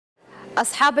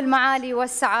أصحاب المعالي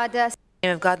والسعادة. In the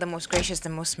name of God, the most gracious, the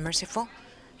most merciful,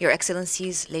 Your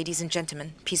Excellencies, ladies and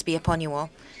gentlemen, peace be upon you all.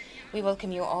 We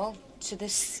welcome you all to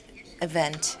this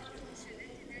event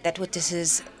that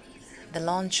witnesses the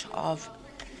launch of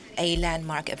a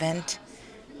landmark event,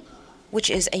 which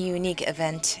is a unique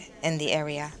event in the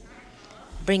area,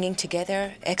 bringing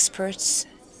together experts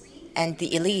and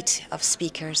the elite of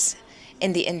speakers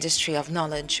in the industry of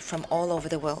knowledge from all over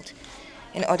the world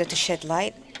in order to shed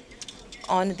light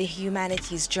on the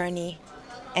humanity's journey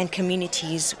and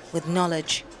communities with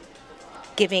knowledge,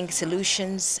 giving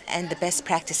solutions and the best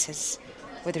practices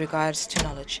with regards to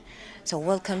knowledge. So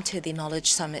welcome to the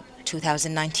Knowledge Summit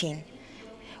 2019.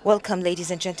 Welcome,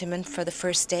 ladies and gentlemen, for the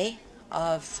first day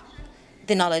of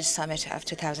the Knowledge Summit of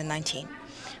 2019.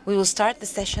 We will start the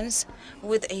sessions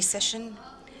with a session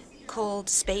called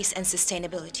Space and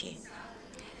Sustainability.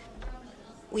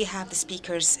 We have the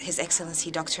speakers, His Excellency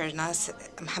Dr.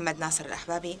 Mohammed Nasser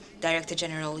Al-Ahbabi, Director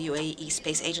General UAE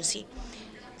Space Agency,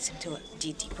 Simto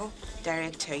D. Depot,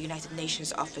 Director United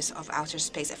Nations Office of Outer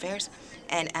Space Affairs,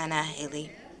 and Anna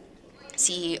Haley,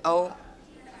 CEO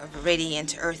of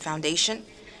Radiant Earth Foundation,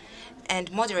 and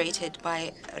moderated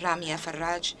by Ramia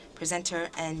Faraj, presenter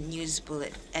and news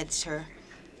bullet editor,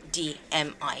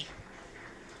 DMI.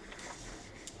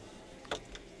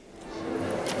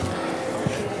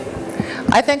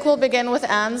 I think we'll begin with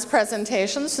Anne's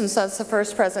presentation, since that's the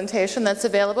first presentation that's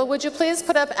available. Would you please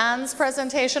put up Anne's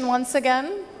presentation once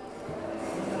again?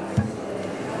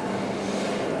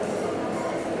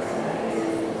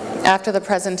 After the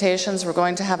presentations, we're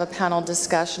going to have a panel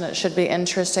discussion. It should be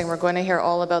interesting. We're going to hear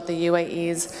all about the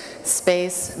UAE's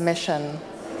space mission.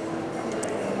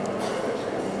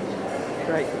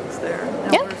 Right, it's there.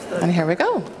 Now Yeah, and here we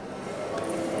go.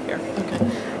 Here,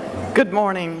 okay. Good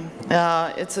morning.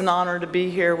 It's an honor to be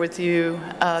here with you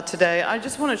today. I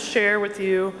just want to share with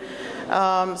you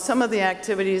some of the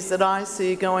activities that I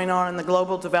see going on in the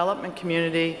global development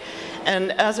community,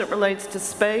 and as it relates to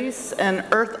space and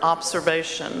Earth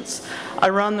observations. I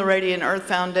run the Radiant Earth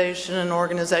Foundation, an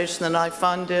organization that I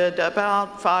funded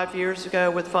about 5 years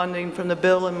ago with funding from the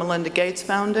Bill and Melinda Gates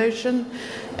Foundation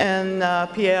and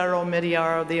Pierre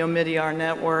Omidyar of the Omidyar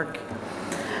Network.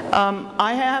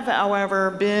 I have,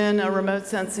 however, been a remote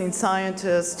sensing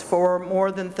scientist for more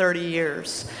than 30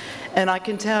 years. And I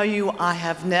can tell you, I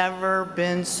have never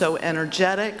been so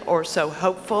energetic or so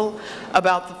hopeful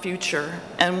about the future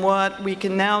and what we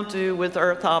can now do with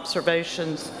Earth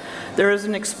observations. There is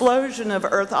an explosion of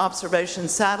Earth observation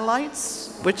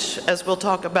satellites, which, as we'll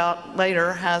talk about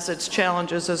later, has its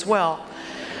challenges as well.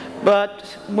 But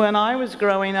when I was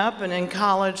growing up and in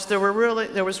college, there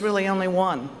was really only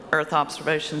one Earth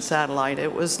observation satellite.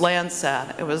 It was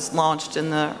Landsat. It was launched in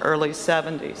the early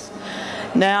 70s.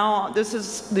 Now,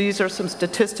 these are some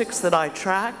statistics that I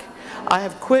track. I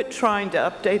have quit trying to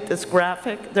update this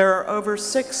graphic. There are over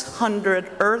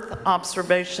 600 Earth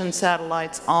observation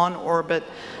satellites on orbit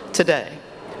today.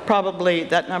 Probably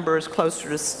that number is closer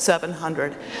to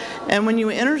 700. And when you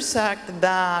intersect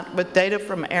that with data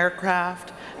from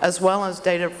aircraft, as well as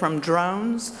data from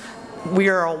drones, we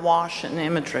are awash in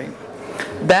imagery.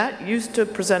 That used to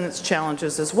present its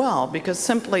challenges as well, because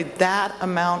simply that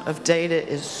amount of data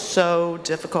is so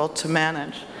difficult to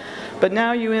manage. But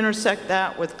now you intersect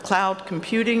that with cloud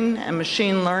computing and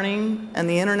machine learning and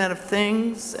the Internet of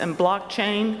Things and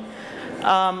blockchain.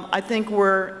 I think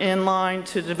we're in line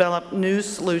to develop new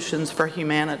solutions for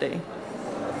humanity.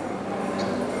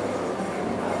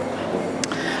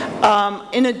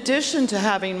 In addition to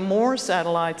having more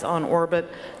satellites on orbit,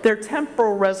 their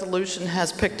temporal resolution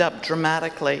has picked up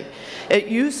dramatically. It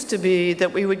used to be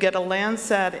that we would get a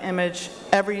Landsat image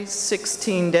every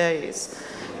 16 days,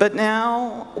 but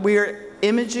now we're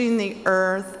imaging the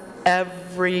Earth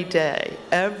every day.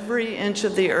 Every inch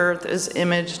of the Earth is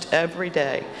imaged every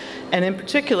day, and in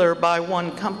particular by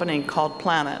one company called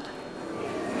Planet.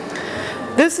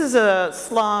 This is a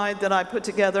slide that I put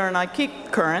together and I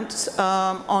keep current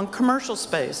on commercial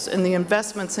space and the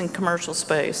investments in commercial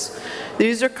space.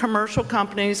 These are commercial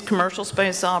companies, commercial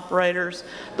space operators.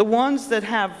 The ones that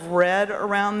have red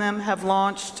around them have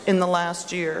launched in the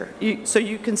last year. So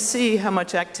you can see how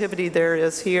much activity there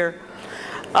is here.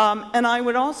 And I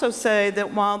would also say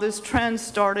that while this trend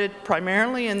started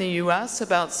primarily in the US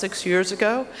about 6 years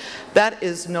ago, that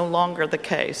is no longer the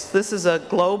case. This is a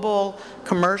global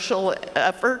commercial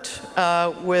effort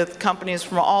with companies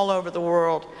from all over the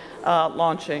world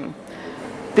launching.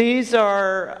 These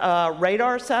are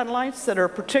radar satellites that are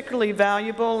particularly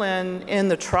valuable in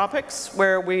the tropics,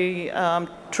 where we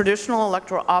traditional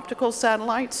electro-optical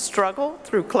satellites struggle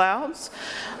through clouds,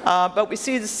 but we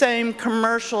see the same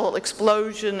commercial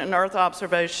explosion in Earth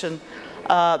observation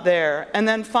there. And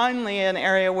then finally, an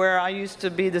area where I used to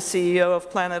be the CEO of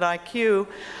Planet IQ,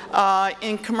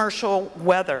 in commercial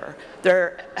weather.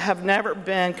 There have never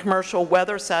been commercial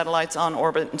weather satellites on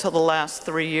orbit until the last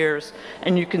 3 years,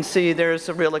 and you can see there's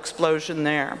a real explosion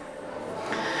there.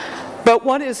 But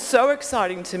what is so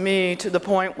exciting to me, to the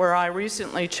point where I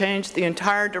recently changed the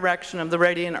entire direction of the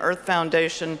Radiant Earth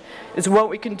Foundation, is what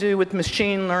we can do with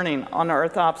machine learning on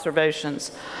Earth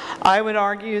observations. I would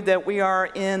argue that we are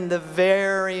in the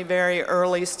very, very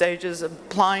early stages of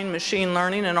applying machine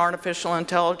learning and artificial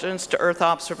intelligence to Earth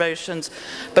observations,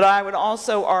 but I would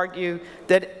also argue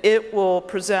that it will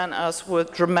present us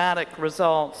with dramatic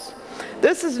results.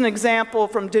 This is an example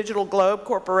from Digital Globe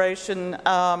Corporation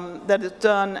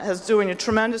that is doing a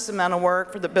tremendous amount of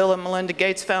work for the Bill and Melinda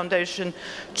Gates Foundation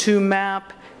to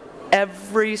map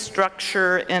every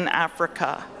structure in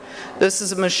Africa. This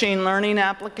is a machine learning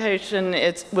application.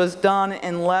 It was done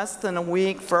in less than a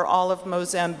week for all of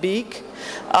Mozambique,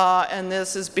 and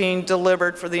this is being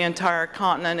delivered for the entire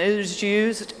continent. It is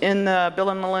used in the Bill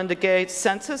and Melinda Gates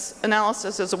census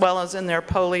analysis, as well as in their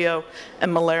polio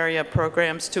and malaria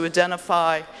programs, to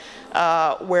identify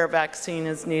where vaccine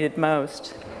is needed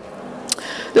most.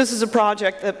 This is a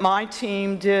project that my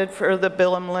team did for the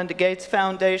Bill and Melinda Gates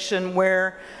Foundation,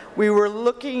 where we were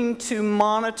looking to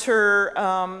monitor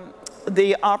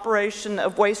the operation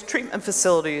of waste treatment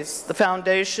facilities. The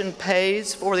foundation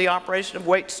pays for the operation of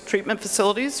waste treatment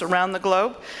facilities around the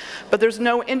globe, but there's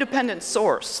no independent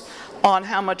source on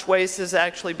how much waste is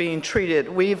actually being treated.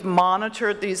 We've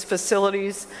monitored these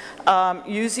facilities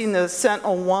using the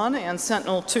Sentinel-1 and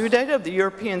Sentinel-2 data of the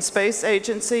European Space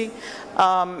Agency,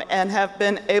 and have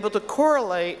been able to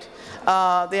correlate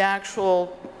the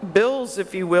actual bills,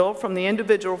 if you will, from the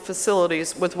individual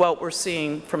facilities with what we're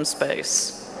seeing from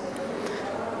space.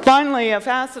 Finally, a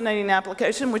fascinating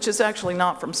application, which is actually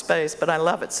not from space, but I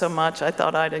love it so much I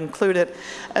thought I'd include it.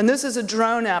 And this is a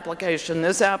drone application.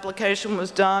 This application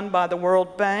was done by the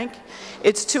World Bank.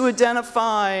 It's to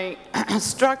identify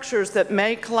structures that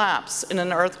may collapse in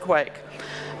an earthquake.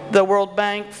 The World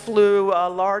Bank flew a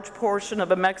large portion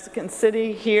of a Mexican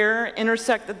city here,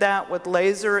 intersected that with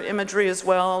laser imagery as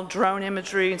well, drone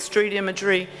imagery, street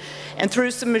imagery, and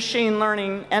through some machine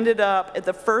learning ended up at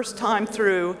the first time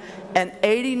through an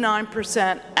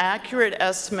 89% accurate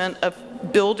estimate of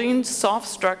building soft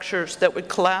structures that would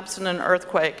collapse in an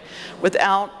earthquake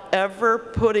without ever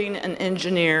putting an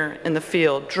engineer in the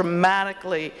field,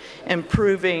 dramatically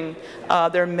improving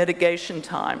their mitigation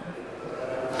time.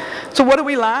 So what do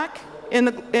we lack in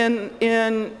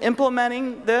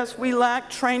implementing this? We lack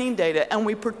training data, and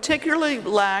we particularly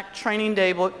lack training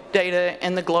data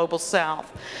in the Global South.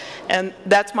 And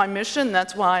that's my mission.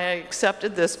 That's why I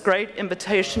accepted this great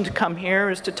invitation to come here,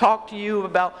 is to talk to you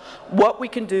about what we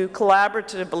can do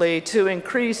collaboratively to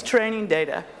increase training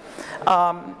data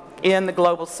in the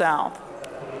Global South.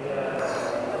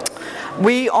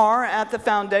 We are at the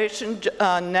foundation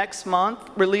next month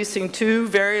releasing 2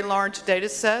 very large data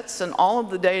sets, and all of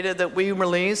the data that we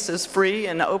release is free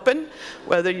and open,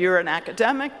 whether you're an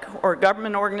academic or a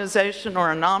government organization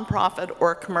or a nonprofit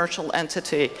or a commercial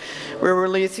entity. We're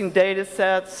releasing data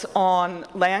sets on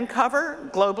land cover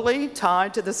globally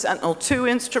tied to the Sentinel-2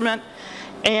 instrument,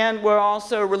 and we're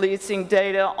also releasing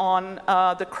data on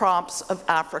the crops of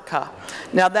Africa.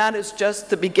 Now that is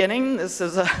just the beginning. This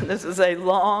is a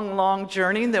long, long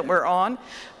journey that we're on,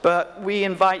 but we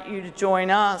invite you to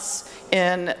join us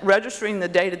in registering the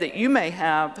data that you may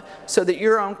have so that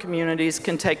your own communities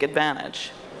can take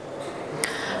advantage.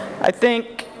 I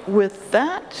think with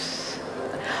that,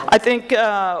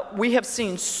 we have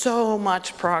seen so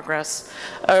much progress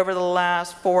over the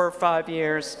last 4 or 5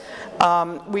 years.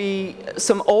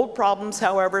 Some old problems,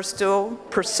 however, still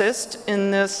persist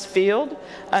in this field,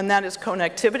 and that is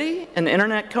connectivity and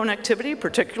internet connectivity,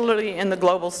 particularly in the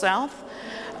Global South.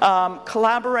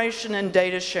 Collaboration and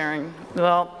data sharing.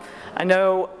 Well, I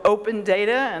know open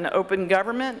data and open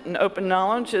government and open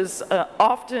knowledge is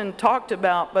often talked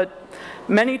about, but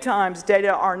many times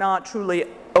data are not truly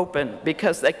open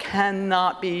because they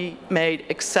cannot be made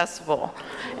accessible.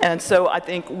 And so I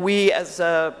think we as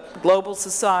a global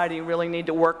society really need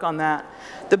to work on that.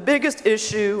 The biggest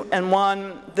issue, and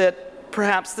one that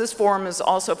perhaps this forum is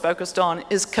also focused on,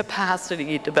 is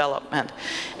capacity development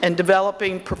and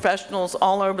developing professionals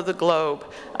all over the globe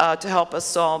to help us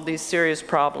solve these serious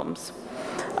problems.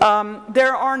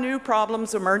 There are new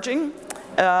problems emerging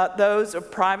Those are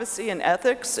privacy and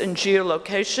ethics and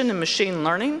geolocation and machine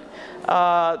learning.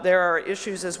 There are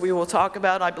issues, as we will talk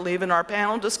about, I believe, in our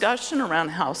panel discussion around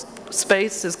how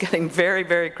space is getting very,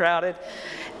 very crowded,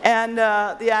 and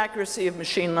the accuracy of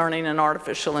machine learning and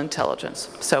artificial intelligence.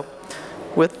 So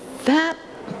with that,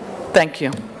 thank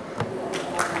you.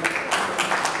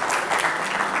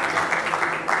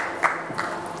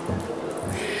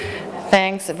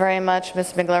 Thanks very much,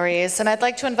 Ms. Miglioris. And I'd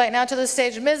like to invite now to the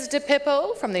stage Ms.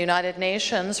 DiPippo from the United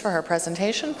Nations for her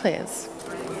presentation, please.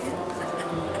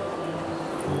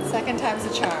 Second time's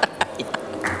a charm.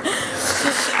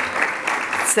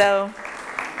 So,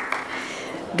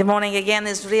 good morning again.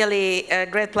 It's really a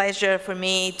great pleasure for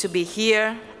me to be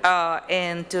here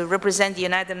and to represent the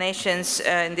United Nations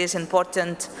in this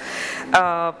important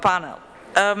panel.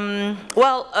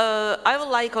 I would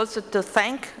like also to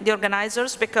thank the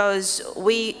organizers, because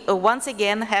we once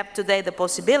again have today the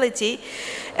possibility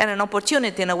and an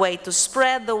opportunity in a way to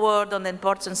spread the word on the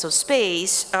importance of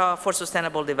space for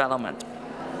sustainable development.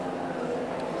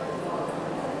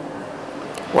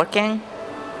 Working?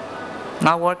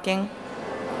 Not working?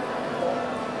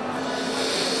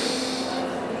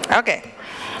 Okay,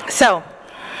 so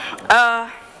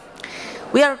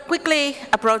we are quickly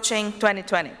approaching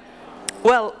 2020.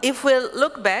 Well, if we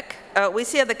look back, we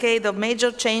see a decade of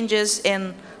major changes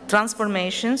in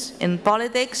transformations in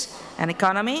politics and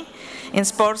economy, in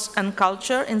sports and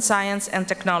culture, in science and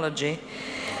technology.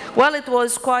 Well, it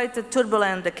was quite a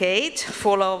turbulent decade,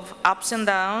 full of ups and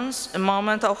downs, a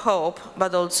moment of hope,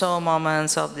 but also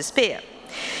moments of despair.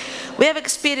 We have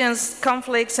experienced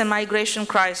conflicts and migration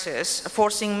crises,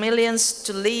 forcing millions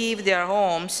to leave their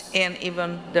homes and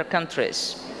even their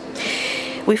countries.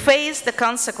 We face the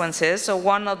consequences of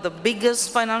one of the biggest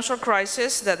financial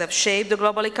crises that have shaped the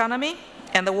global economy,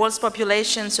 and the world's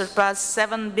population surpassed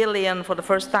 7 billion for the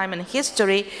first time in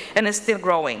history and is still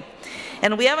growing.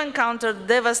 And we have encountered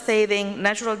devastating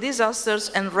natural disasters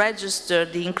and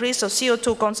registered the increase of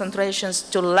CO2 concentrations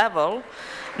to a level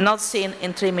not seen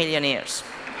in 3 million years.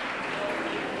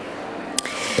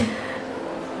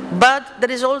 But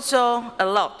there is also a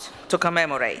lot to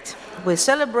commemorate. We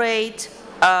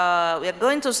are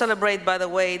going to celebrate, by the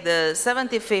way, the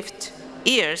 75th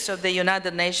years of the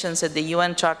United Nations and the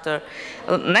UN Charter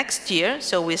next year.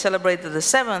 So we celebrated the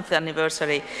 7th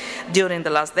anniversary during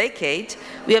the last decade.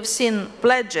 We have seen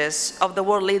pledges of the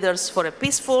world leaders for a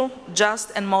peaceful,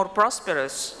 just, and more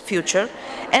prosperous future.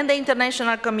 And the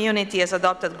international community has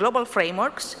adopted global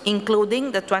frameworks,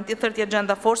 including the 2030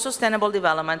 Agenda for Sustainable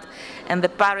Development and the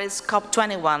Paris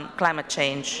COP21 Climate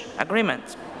Change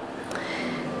Agreement.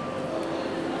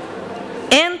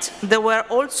 And there were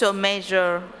also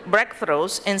major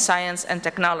breakthroughs in science and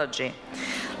technology.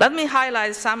 Let me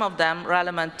highlight some of them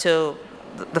relevant to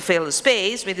the field of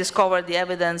space. We discovered the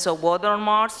evidence of water on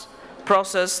Mars,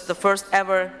 processed the first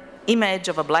ever image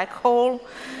of a black hole,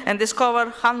 and discovered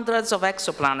hundreds of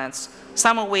exoplanets,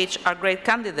 some of which are great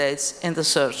candidates in the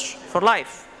search for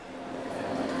life.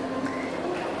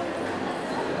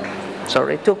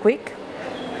 Sorry, too quick.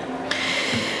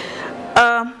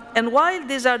 And while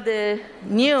these are the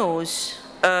news,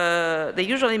 they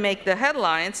usually make the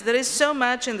headlines, there is so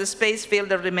much in the space field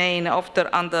that remain often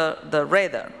under the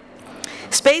radar.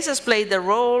 Space has played a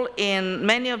role in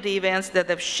many of the events that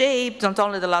have shaped not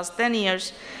only the last 10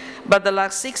 years, but the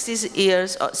last 60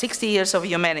 years of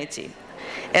humanity.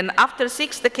 And after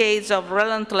 6 decades of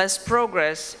relentless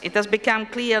progress, it has become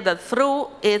clear that through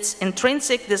its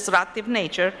intrinsic disruptive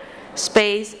nature,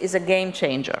 space is a game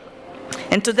changer.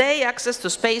 And today, access to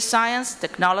space science,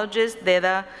 technologies,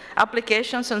 data,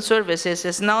 applications, and services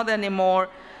is not anymore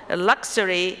a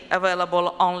luxury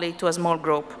available only to a small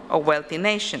group of wealthy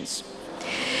nations.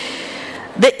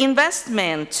 The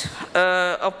investment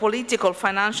of political,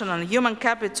 financial, and human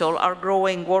capital are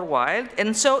growing worldwide,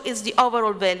 and so is the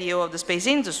overall value of the space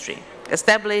industry.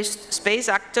 Established space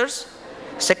actors,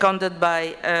 seconded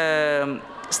by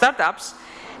startups,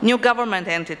 new government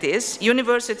entities,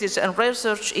 universities and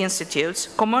research institutes,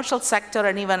 commercial sector,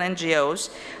 and even NGOs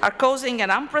are causing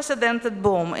an unprecedented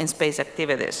boom in space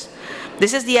activities.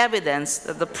 This is the evidence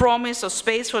that the promise of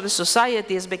space for the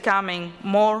society is becoming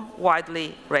more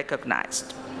widely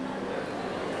recognized.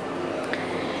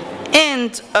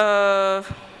 And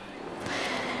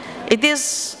it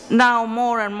is now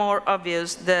more and more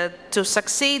obvious that to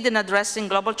succeed in addressing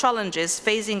global challenges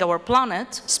facing our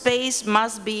planet, space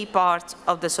must be part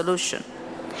of the solution.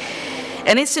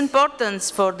 And its importance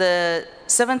for the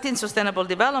 17 Sustainable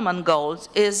Development Goals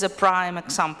is a prime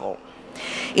example.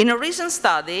 In a recent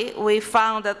study, we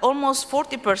found that almost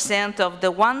 40% of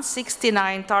the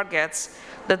 169 targets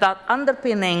that are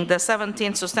underpinning the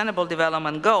 17 Sustainable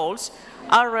Development Goals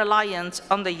are reliant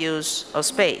on the use of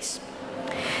space.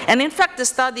 And in fact, the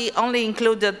study only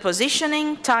included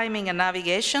positioning, timing, and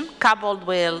navigation, coupled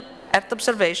with Earth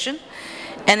observation,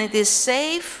 and it is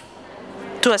safe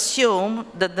to assume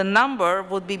that the number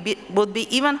would be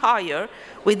even higher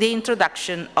with the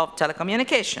introduction of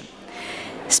telecommunication.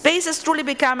 Space has truly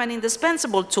become an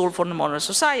indispensable tool for the modern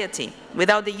society.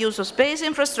 Without the use of space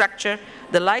infrastructure,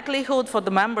 the likelihood for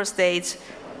the member states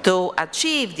to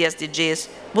achieve the SDGs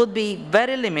would be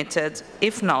very limited,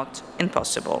 if not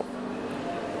impossible.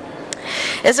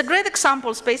 As a great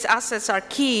example, space assets are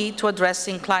key to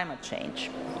addressing climate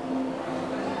change.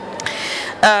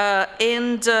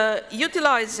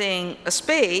 Utilizing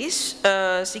space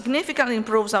significantly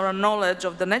improves our knowledge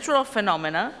of the natural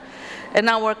phenomena and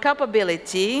our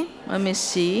capability, let me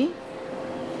see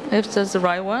if that's the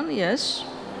right one, yes,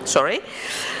 sorry,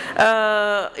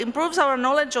 improves our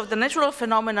knowledge of the natural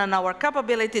phenomena and our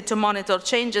capability to monitor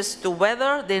changes to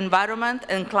weather, the environment,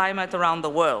 and climate around the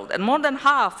world. And more than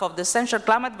half of the essential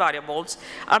climate variables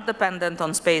are dependent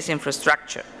on space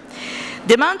infrastructure.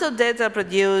 The amount of data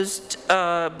produced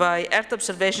by Earth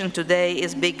observation today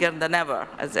is bigger than ever,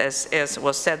 as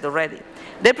was said already.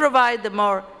 They provide the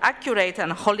more accurate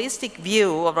and holistic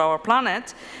view of our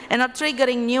planet and are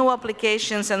triggering new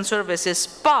applications and services,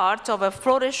 part of a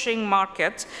flourishing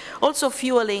market, also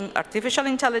fueling artificial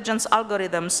intelligence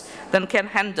algorithms that can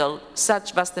handle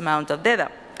such vast amount of data.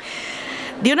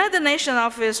 The United Nations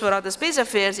Office for Outer Space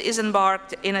Affairs is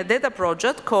embarked in a data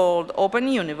project called Open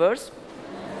Universe,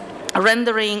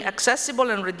 rendering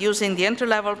accessible and reducing the entry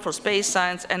level for space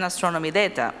science and astronomy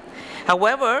data.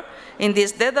 However, in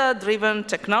this data-driven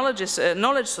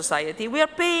knowledge society, we are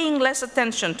paying less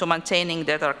attention to maintaining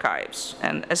data archives,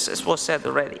 and as was said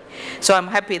already. So I'm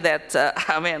happy that,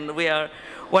 we are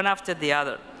one after the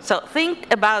other. So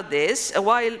think about this.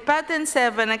 While patents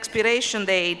have an expiration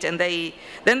date and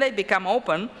then they become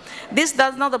open, this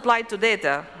does not apply to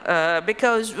data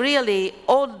because really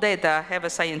all data have a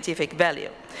scientific value.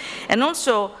 And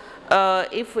also,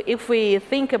 if we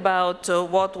think about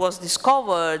what was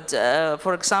discovered,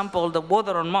 for example, the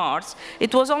water on Mars,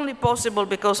 it was only possible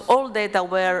because all data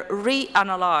were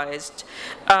reanalyzed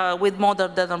with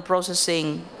modern data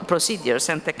processing procedures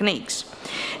and techniques.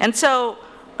 And so,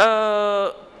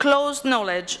 closed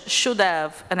knowledge should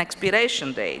have an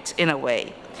expiration date, in a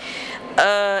way.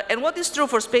 And what is true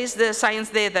for space science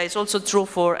data is also true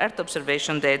for Earth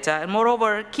observation data. And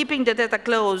moreover, keeping the data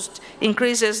closed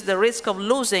increases the risk of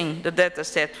losing the data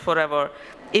set forever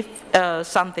if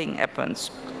something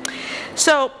happens.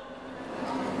 So,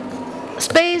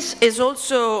 space is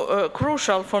also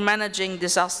crucial for managing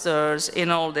disasters in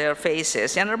all their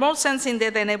phases. And remote sensing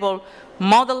data enable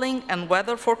modeling and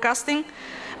weather forecasting,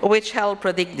 which help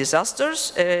predict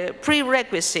disasters, a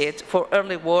prerequisite for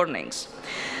early warnings.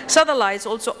 Satellites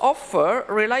also offer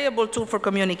a reliable tool for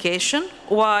communication,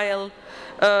 while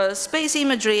space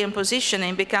imagery and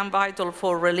positioning become vital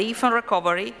for relief and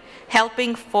recovery,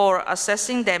 helping for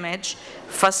assessing damage,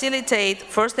 facilitate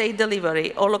first aid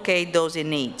delivery, or locate those in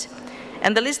need.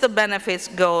 And the list of benefits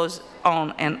goes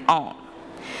on and on.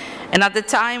 And at the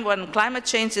time when climate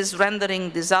change is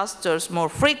rendering disasters more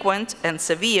frequent and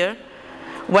severe,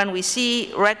 when we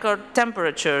see record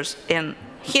temperatures and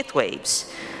heat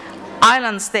waves,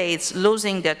 island states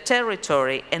losing their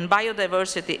territory and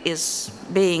biodiversity is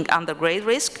being under great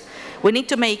risk, we need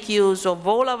to make use of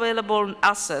all available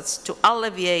assets to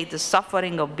alleviate the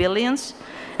suffering of billions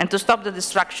and to stop the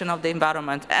destruction of the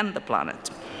environment and the planet.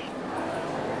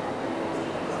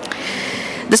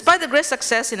 Despite the great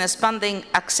success in expanding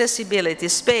accessibility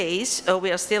space,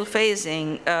 we are still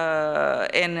facing,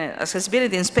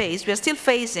 accessibility in space, we are still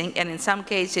facing, and in some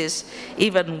cases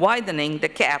even widening the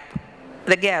gap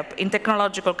in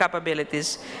technological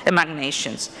capabilities among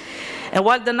nations. And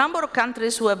while the number of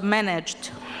countries who have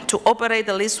managed to operate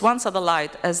at least one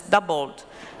satellite has doubled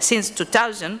since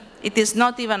 2000, it is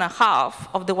not even a half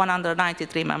of the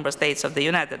 193 member states of the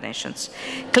United Nations.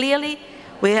 Clearly,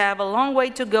 we have a long way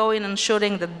to go in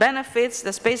ensuring that benefits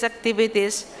the space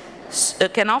activities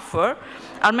can offer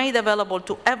are made available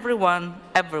to everyone,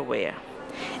 everywhere.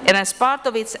 And as part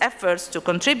of its efforts to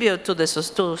contribute to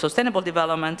sustainable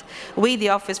development, we, the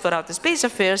Office for Outer Space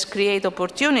Affairs, create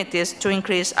opportunities to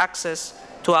increase access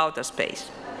to outer space.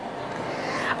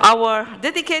 Our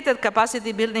dedicated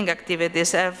capacity building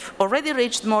activities have already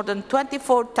reached more than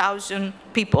 24,000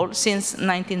 people since the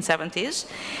 1970s,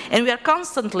 and we are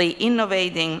constantly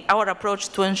innovating our approach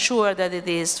to ensure that it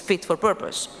is fit for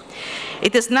purpose.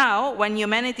 It is now, when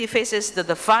humanity faces the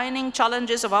defining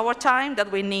challenges of our time,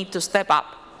 that we need to step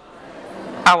up.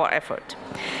 our effort.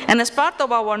 And as part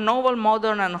of our novel,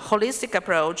 modern, and holistic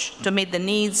approach to meet the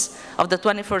needs of the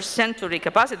 21st century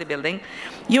capacity building,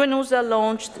 UNUSA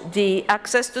launched the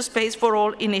Access to Space for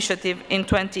All initiative in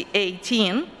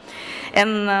 2018.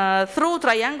 And through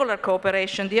triangular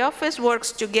cooperation, the Office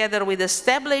works together with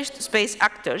established space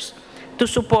actors to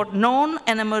support known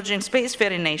and emerging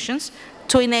spacefaring nations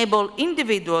to enable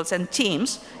individuals and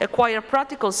teams acquire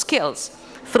practical skills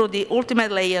through the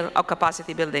ultimate layer of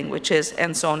capacity building, which is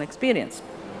hands-on experience.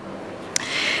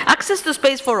 Access to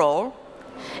Space for All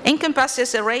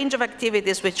encompasses a range of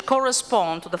activities which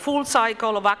correspond to the full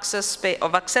cycle of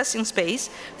accessing space,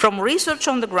 from research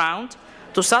on the ground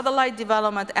to satellite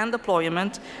development and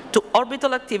deployment to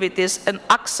orbital activities and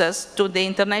access to the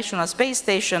International Space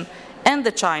Station and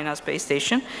the China Space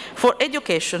Station for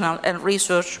educational and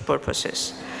research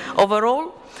purposes.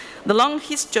 Overall, the long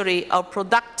history of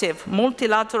productive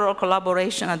multilateral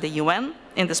collaboration at the UN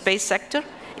in the space sector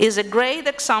is a great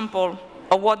example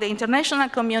of what the international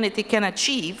community can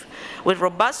achieve with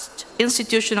robust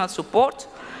institutional support,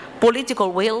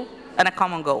 political will, and a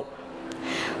common goal.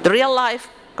 The real-life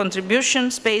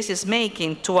contribution space is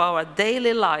making to our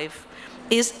daily life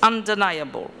is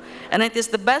undeniable, and it is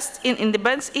in the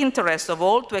best interest of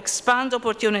all to expand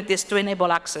opportunities to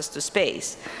enable access to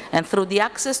space. And through the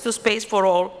Access to Space for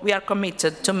All, we are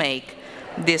committed to make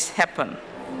this happen.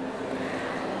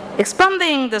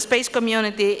 Expanding the space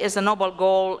community is a noble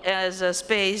goal as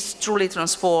space truly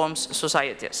transforms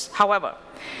societies. However,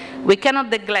 we cannot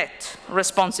neglect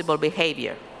responsible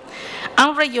behavior.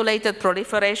 Unregulated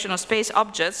proliferation of space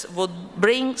objects would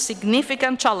bring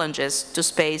significant challenges to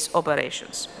space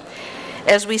operations.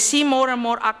 As we see more and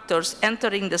more actors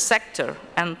entering the sector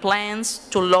and plans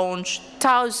to launch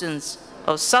thousands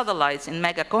of satellites in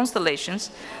mega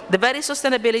constellations, the very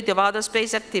sustainability of other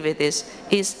space activities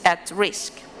is at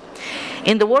risk.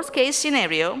 In the worst-case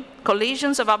scenario,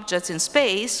 collisions of objects in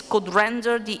space could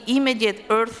render the immediate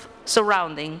Earth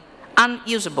surrounding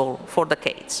unusable for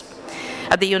decades.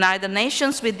 At the United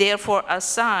Nations, we therefore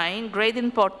assign great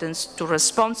importance to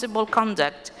responsible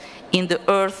conduct in the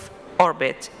Earth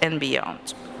orbit and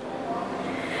beyond.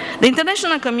 The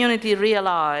international community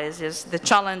realizes the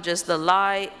challenges that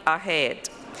lie ahead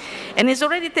and is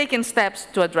already taking steps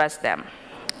to address them.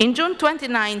 In June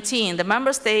 2019, the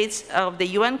member states of the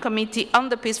UN Committee on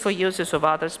the Peaceful Uses of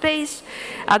Outer Space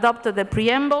adopted the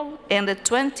preamble and the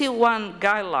 21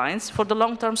 guidelines for the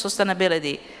long-term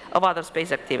sustainability of outer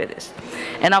space activities.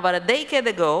 And over a decade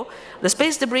ago, the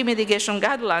space debris mitigation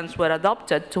guidelines were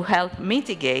adopted to help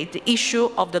mitigate the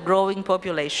issue of the growing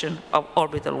population of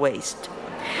orbital waste.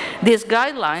 These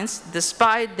guidelines,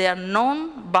 despite their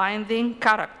non-binding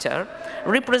character,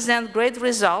 represent great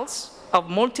results of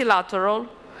multilateral,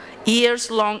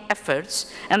 years-long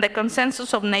efforts and the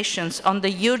consensus of nations on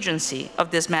the urgency of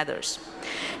these matters.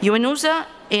 UNUSA,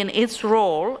 in its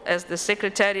role as the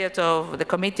Secretariat of the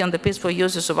Committee on the Peaceful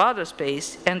Uses of Outer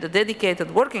Space and the dedicated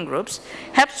working groups,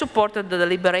 have supported the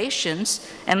deliberations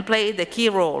and played a key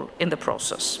role in the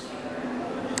process.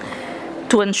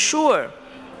 To ensure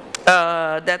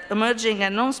that emerging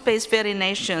and non-spacefaring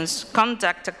nations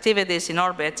conduct activities in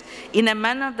orbit in a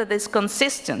manner that is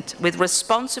consistent with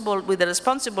the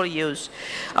responsible use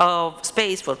of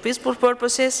space for peaceful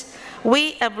purposes,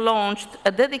 we have launched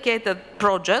a dedicated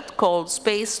project called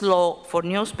Space Law for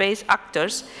New Space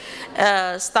Actors,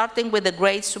 starting with the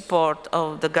great support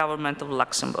of the government of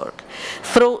Luxembourg.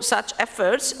 Through such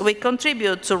efforts, we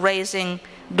contribute to raising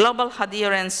global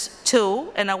adherence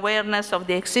to and awareness of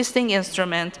the existing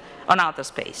instrument on outer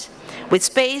space. With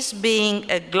space being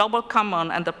a global common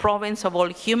and the province of all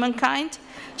humankind,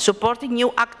 supporting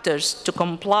new actors to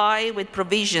comply with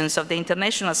provisions of the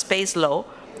international space law,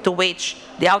 to which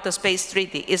the Outer Space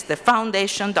Treaty is the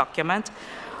foundation document,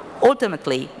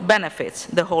 ultimately benefits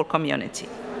the whole community.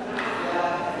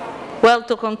 Well,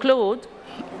 to conclude,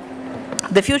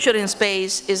 the future in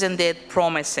space is indeed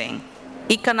promising.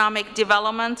 Economic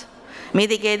development,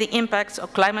 mitigating impacts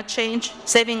of climate change,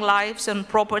 saving lives and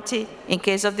property in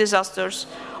case of disasters,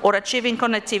 or achieving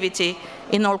connectivity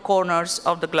in all corners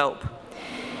of the globe.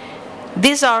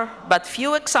 These are but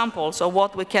few examples of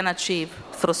what we can achieve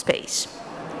through space.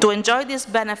 To enjoy these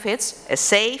benefits, a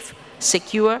safe,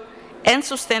 secure, and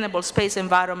sustainable space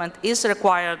environment is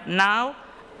required now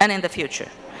and in the future.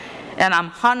 And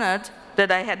I'm honored that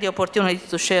I had the opportunity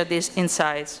to share these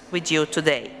insights with you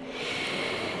today.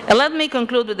 And let me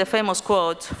conclude with a famous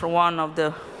quote from one of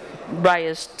the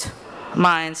brightest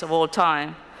minds of all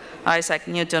time, Isaac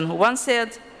Newton, who once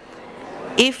said,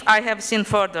 "If I have seen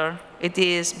further, it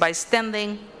is by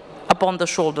standing upon the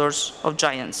shoulders of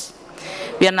giants."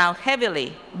 We are now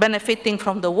heavily benefiting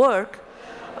from the work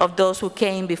of those who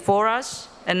came before us,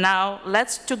 and now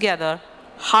let's together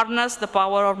harness the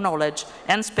power of knowledge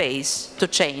and space to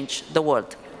change the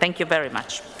world. Thank you very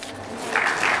much.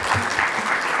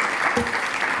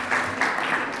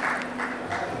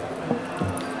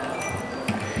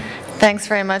 Thanks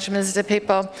very much, Ms.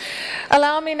 DePippo.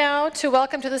 Allow me now to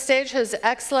welcome to the stage His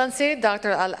Excellency Dr.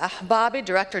 Al-Ahbabi,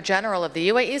 Director General of the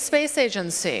UAE Space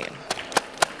Agency.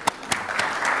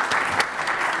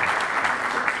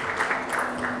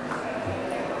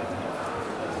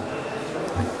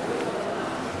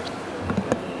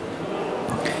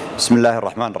 Bismillah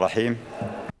ar-Rahman ar-Rahim.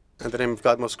 In the name of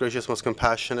God, most gracious, most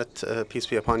compassionate, peace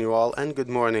be upon you all, and good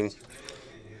morning.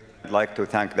 I'd like to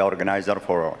thank the organizer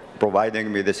for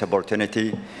providing me this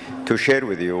opportunity to share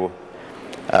with you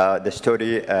the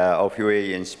story of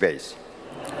UAE in space.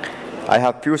 I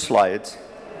have few slides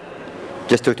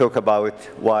just to talk about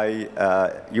why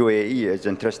UAE is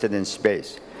interested in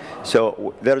space.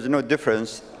 So there is no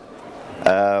difference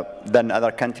than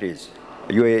other countries.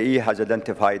 UAE has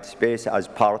identified space as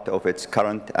part of its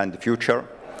current and future,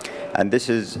 and this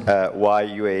is why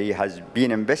UAE has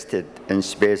been invested in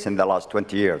space in the last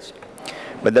 20 years.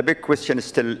 But the big question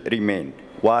still remains: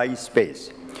 why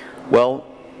space? Well,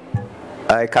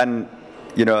 I can,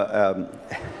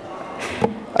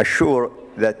 assure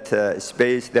that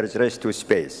space, there is race to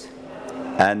space,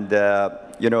 and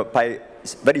by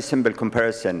very simple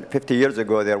comparison, 50 years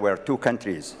ago there were two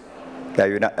countries,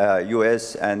 the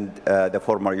US and the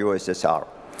former USSR.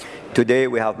 Today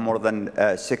we have more than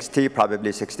 60,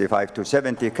 probably 65 to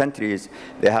 70 countries,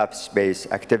 they have space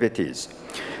activities.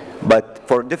 But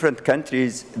for different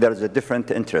countries, there's a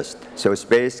different interest. So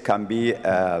space can be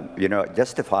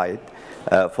justified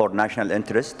for national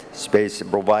interest. Space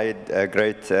provides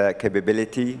great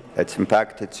capability. In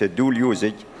fact, it's a dual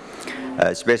usage.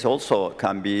 Space also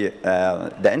can be,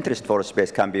 the interest for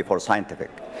space can be for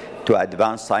scientific, to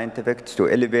advance scientific, to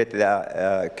elevate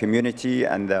the community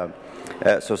and the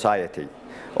society.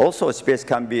 Also, space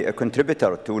can be a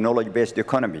contributor to knowledge-based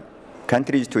economy.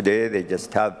 Countries today,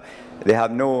 they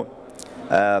have no,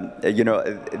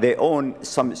 they own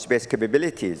some space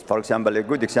capabilities. For example, a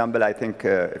good example, I think,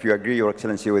 if you agree, Your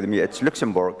Excellency, with me, it's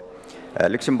Luxembourg.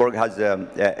 Luxembourg has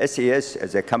SES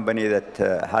as a company that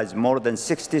has more than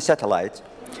 60 satellites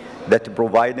that are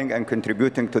providing and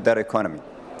contributing to their economy.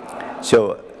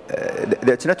 So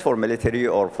it's not for military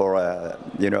or for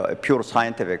pure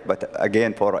scientific, but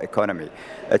again for economy.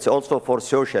 It's also for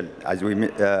social, as we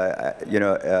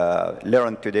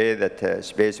learned today that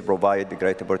space provides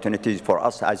great opportunities for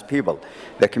us as people.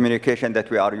 The communication that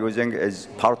we are using is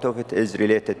part of it is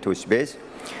related to space.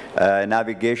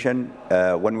 Navigation,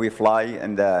 when we fly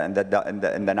in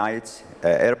the nights,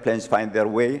 airplanes find their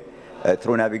way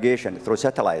through navigation, through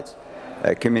satellites.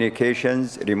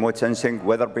 Communications, remote sensing,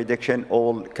 weather prediction,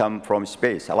 all come from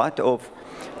space. A lot of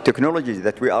technologies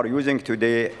that we are using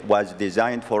today was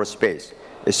designed for space.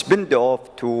 It's spinned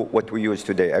off to what we use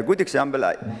today. A good example,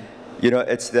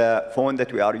 it's the phone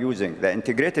that we are using. The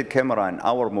integrated camera in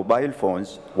our mobile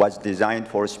phones was designed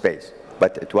for space,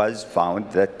 but it was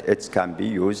found that it can be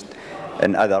used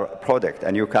in other products,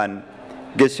 and you can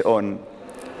guess on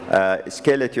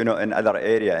scale it, in other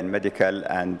area, in medical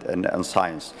and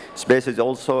science. Space is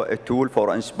also a tool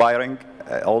for inspiring.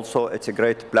 Also, it's a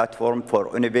great platform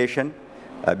for innovation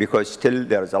because still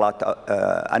there's a lot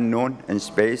unknown in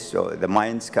space, so the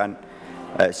minds can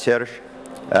search.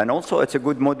 And also, it's a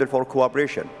good model for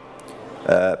cooperation.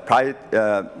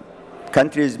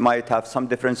 Countries might have some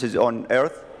differences on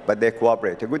Earth, but they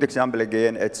cooperate. A good example,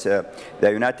 again, it's the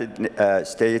United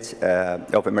States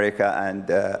of America and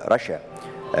Russia.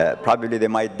 Probably they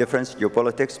might difference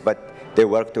geopolitics, but they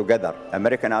work together.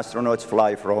 American astronauts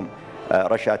fly from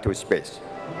Russia to space.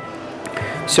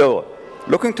 So,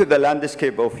 looking to the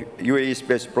landscape of UAE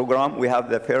space program, we have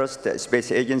the first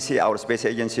space agency. Our space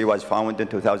agency was founded in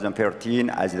 2013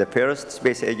 as the first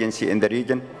space agency in the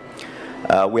region.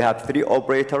 We have 3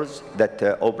 operators that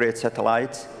operate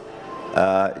satellites.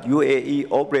 UAE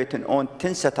operates and owns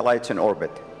 10 satellites in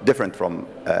orbit, different from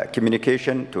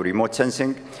communication to remote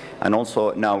sensing, and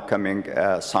also now coming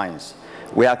science.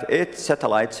 We have 8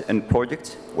 satellites in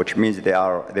projects, which means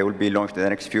they will be launched in the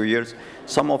next few years.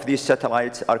 Some of these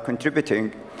satellites are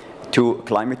contributing to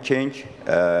climate change,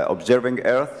 observing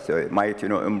Earth, so it might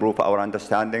improve our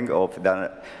understanding of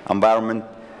the environment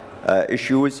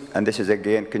issues, and this is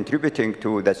again contributing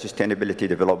to the sustainability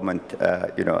development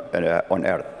on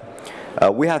Earth.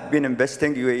 We have been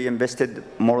investing, UAE invested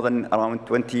more than around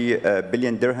 20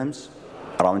 billion dirhams,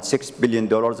 around $6 billion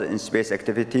in space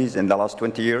activities in the last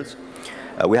 20 years.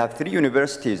 We have 3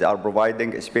 universities are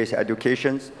providing space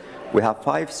educations. We have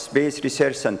 5 space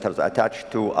research centers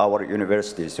attached to our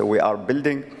universities. So we are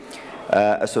building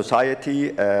a society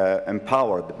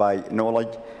empowered by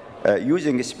knowledge,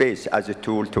 using space as a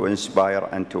tool to inspire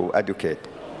and to educate.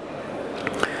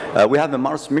 We have a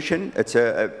Mars mission. It's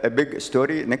a big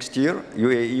story. Next year,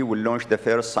 UAE will launch the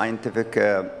first scientific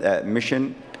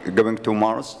mission going to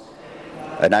Mars.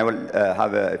 And I will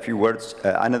have a few words.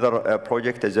 Another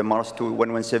project is a Mars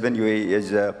 2117.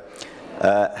 UAE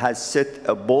has set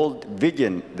a bold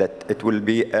vision that it will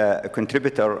be a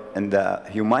contributor in the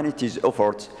humanity's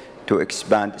efforts to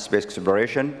expand space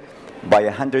exploration by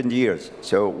 100 years.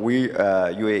 So we,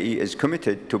 UAE, is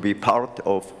committed to be part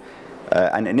of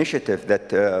an initiative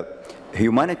that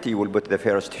humanity will put the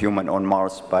first human on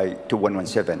Mars by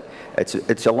 2117.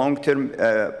 It's a long-term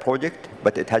project,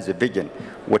 but it has a vision,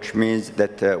 which means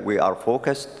that we are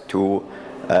focused to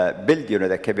build,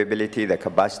 the capability, the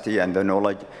capacity, and the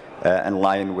knowledge in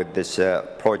line with this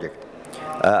project.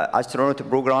 Astronaut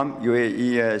program,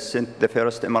 UAE sent the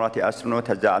first Emirati astronaut,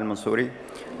 Hazza Al-Mansouri.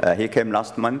 He came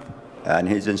last month, and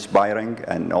he's inspiring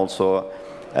and also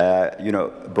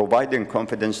providing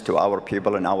confidence to our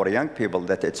people and our young people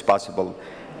that it's possible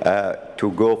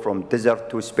to go from desert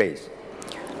to space.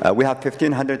 We have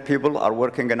 1,500 people are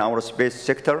working in our space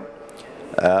sector.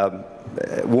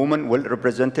 Women well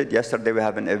represented. Yesterday we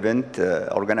have an event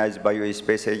organized by UAE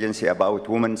Space Agency about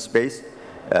women space.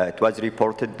 It was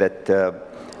reported that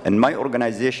in my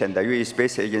organization, the UAE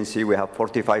Space Agency, we have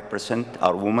 45%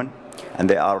 are women, and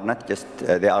they are not just,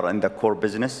 they are in the core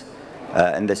business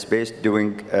in the space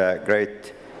doing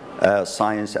great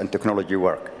science and technology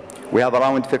work. We have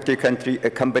around 50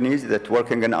 companies that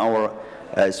working in our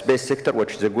space sector,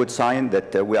 which is a good sign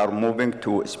that we are moving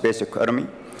to space economy.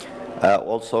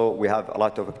 Also, we have a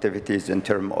lot of activities in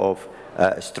terms of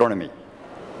astronomy.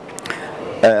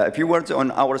 A few words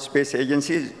on our space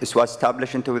agencies. This was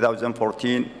established in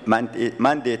 2014,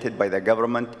 mandated by the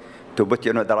government to put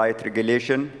the right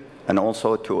regulation and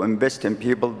also to invest in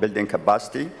people building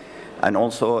capacity and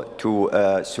also to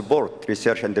support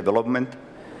research and development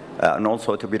and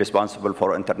also to be responsible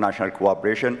for international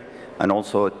cooperation and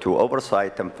also to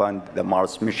oversight and fund the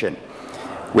Mars mission.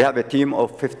 We have a team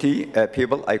of 50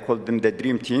 people. I call them the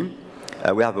dream team.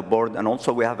 We have a board, and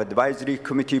also we have advisory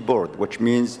committee board, which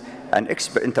means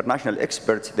international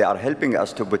experts. They are helping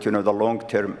us to put, the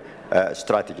long-term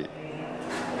strategy.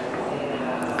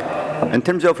 In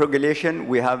terms of regulation,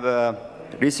 we have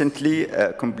recently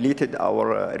completed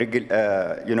our,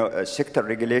 sector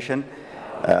regulation.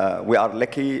 We are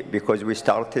lucky because we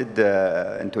started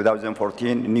in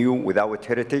 2014 new without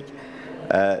heritage.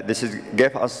 This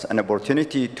gave us an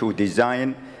opportunity to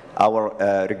design our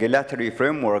regulatory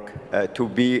framework to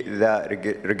be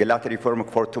the regulatory framework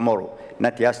for tomorrow,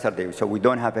 not yesterday. So we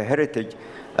don't have a heritage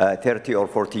 30 or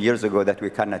 40 years ago that we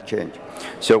cannot change.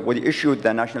 So we issued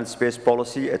the National Space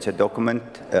Policy. It's a document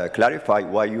clarify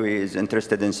why UAE is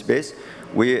interested in space.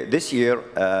 This year,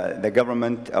 the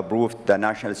government approved the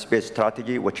National Space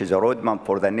Strategy, which is a roadmap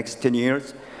for the next 10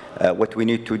 years, what we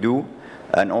need to do.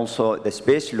 And also the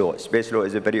space law. Space law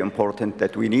is very important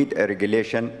that we need a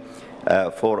regulation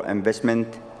for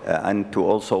investment and to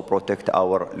also protect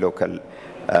our local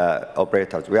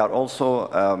operators. We are also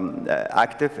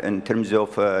active in terms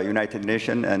of United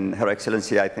Nations, and Her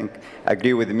Excellency, I think,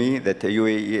 agree with me that the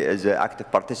UAE is an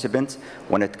active participant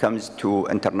when it comes to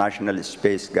international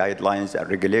space guidelines and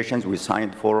regulations. We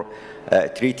signed 4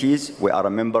 treaties. We are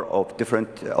a member of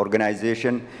different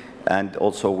organizations, and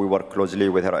also we work closely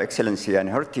with Her Excellency and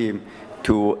her team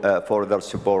to further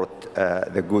support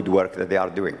the good work that they are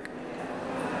doing.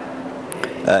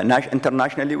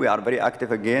 Internationally, we are very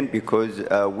active again because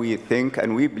we think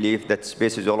and we believe that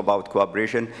space is all about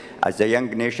cooperation. As a young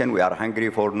nation, we are hungry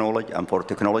for knowledge and for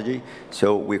technology,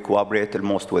 so we cooperate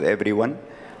almost with everyone.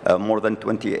 More than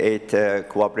 28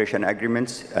 cooperation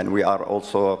agreements, and we are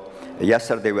also,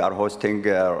 yesterday we are hosting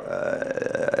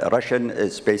Russian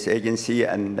Space Agency,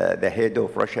 and the head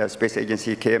of Russia Space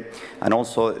Agency came, and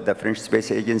also the French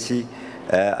Space Agency.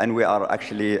 And we are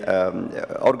actually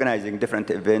organizing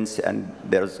different events, and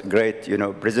there's great,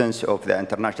 presence of the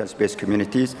international space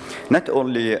communities. Not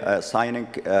only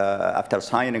after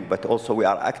signing, but also we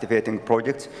are activating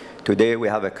projects. Today we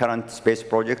have a current space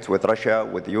project with Russia,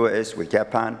 with the US, with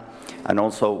Japan, and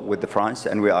also with France,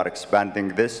 and we are expanding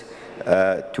this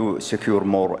to secure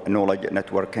more knowledge,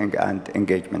 networking, and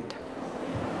engagement.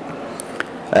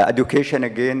 Education,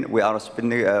 again, we are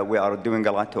doing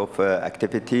a lot of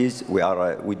activities.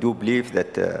 We do believe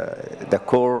that the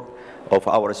core of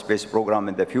our space program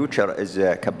in the future is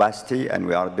capacity, and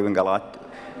we are doing a lot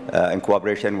in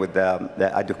cooperation with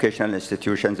the educational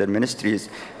institutions and ministries,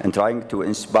 and trying to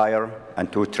inspire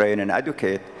and to train and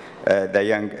educate the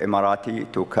young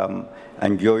Emirati to come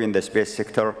and join the space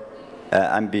sector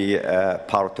and be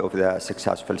part of the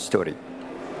successful story.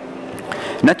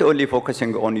 Not only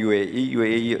focusing on UAE,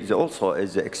 UAE is also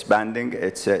expanding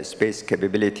its space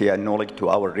capability and knowledge to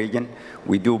our region.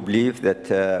 We do believe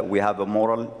that we have a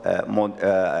moral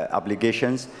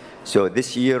obligations. So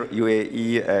this year,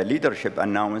 UAE leadership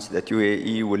announced that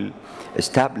UAE will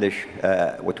establish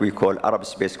what we call Arab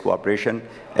Space Cooperation.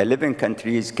 11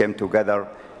 countries came together,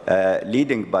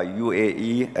 leading by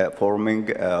UAE, forming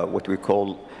what we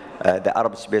call the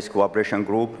Arab Space Cooperation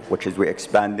Group, which is we're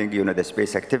expanding, the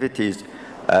space activities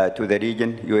to the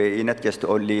region. UAE not just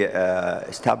only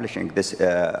establishing this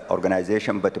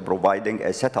organization, but providing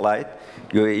a satellite.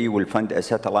 UAE will fund a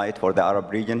satellite for the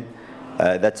Arab region.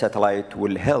 That satellite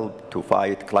will help to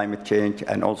fight climate change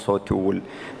and also will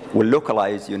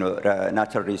localize,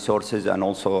 natural resources, and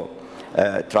also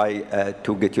try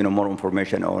to get, more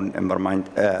information on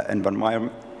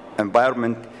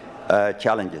environment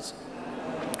challenges.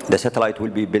 The satellite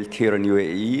will be built here in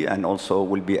UAE and also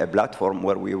will be a platform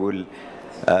where we will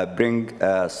bring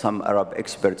some Arab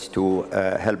experts to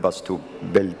help us to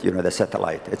build, the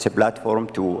satellite. It's a platform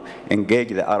to engage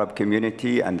the Arab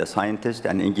community and the scientists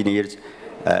and engineers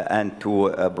and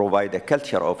to provide a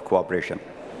culture of cooperation.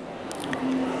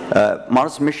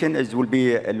 Mars mission will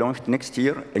be launched next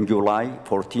year in July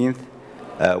 14th.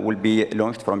 Will be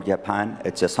launched from Japan.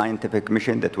 It's a scientific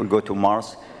mission that will go to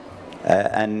Mars,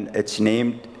 and it's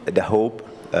named the Hope.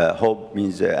 Hope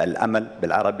means Al-Amal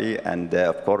bil-Arabi, and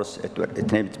of course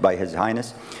it's named by His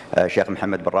Highness Sheikh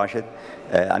Mohammed bin Rashid.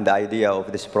 And the idea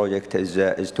of this project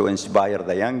is to inspire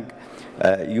the young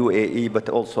UAE, but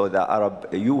also the Arab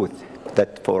youth,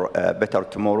 that for a better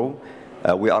tomorrow.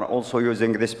 We are also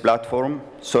using this platform.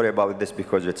 Sorry about this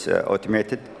because it's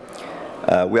automated.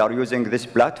 We are using this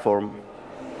platform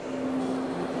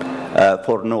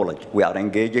for knowledge. We are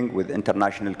engaging with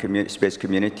international space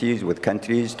communities, with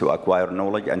countries, to acquire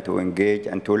knowledge and to engage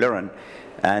and to learn.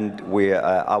 And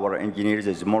our engineers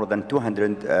is more than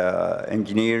 200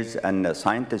 engineers and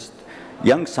scientists,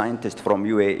 young scientists from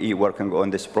UAE working on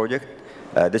this project.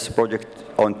 This project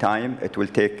on time, it will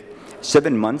take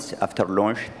 7 months after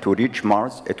launch to reach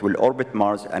Mars. It will orbit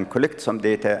Mars and collect some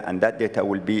data, and that data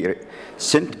will be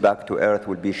sent back to Earth,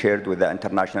 will be shared with the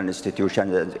international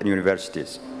institutions and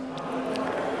universities.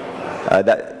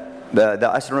 The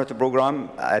astronaut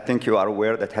program, I think you are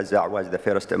aware that Hazza was the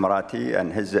first Emirati,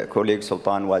 and his colleague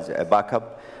Sultan was a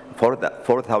backup.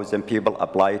 4,000 people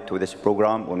applied to this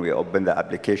program when we opened the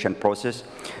application process.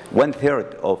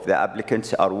 1/3 of the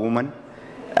applicants are women,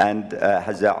 and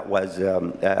Hazza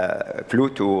flew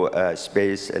to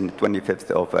space on the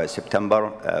 25th of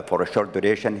September for a short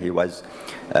duration.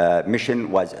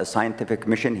 Mission was a scientific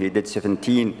mission. He did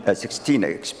 16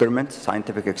 experiments,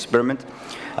 scientific experiments.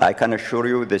 I can assure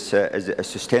you this is a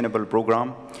sustainable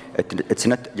program. It's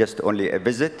not just only a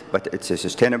visit, but it's a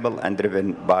sustainable and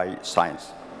driven by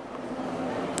science.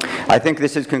 I think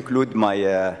this is conclude my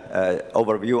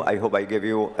overview. I hope I gave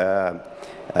you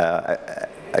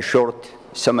a short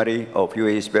summary of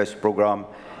UAE Space Program,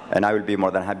 and I will be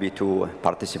more than happy to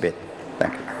participate.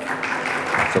 Thank you.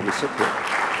 So we sit here.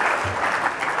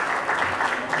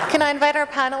 Can I invite our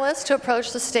panelists to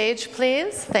approach the stage,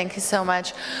 please? Thank you so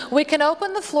much. We can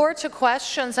open the floor to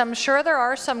questions. I'm sure there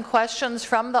are some questions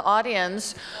from the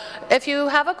audience. If you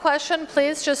have a question,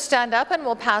 please just stand up and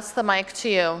we'll pass the mic to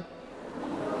you.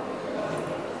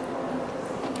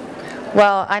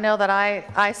 Well, I know that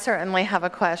I certainly have a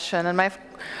question, and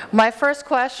my first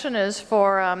question is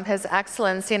for His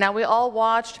Excellency. Now, we all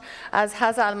watched as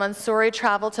Hazza Al-Mansouri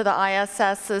traveled to the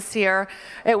ISS this year.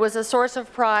 It was a source of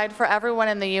pride for everyone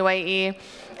in the UAE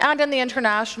and in the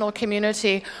international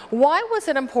community. Why was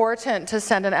it important to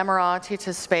send an Emirati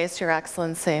to space, Your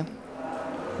Excellency?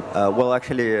 Well,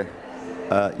 actually,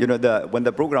 when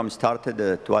the program started,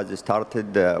 it was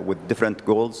started with different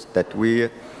goals that we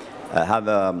have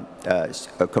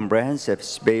a comprehensive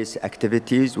space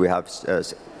activities. We have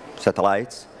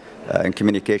satellites and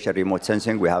communication, remote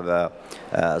sensing. We have a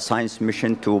science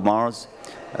mission to Mars.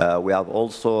 We have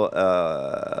also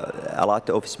a lot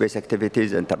of space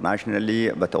activities internationally,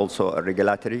 but also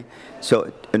regulatory. So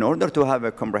in order to have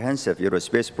a comprehensive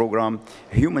space program,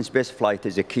 human space flight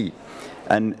is a key.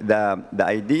 And the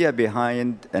idea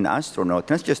behind an astronaut,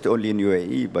 not just only in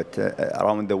UAE, but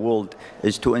around the world,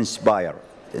 is to inspire.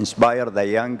 inspire the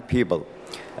young people.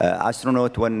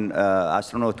 When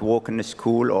astronaut walk in a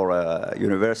school or a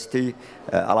university,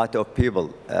 a lot of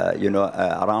people,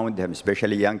 around them,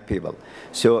 especially young people.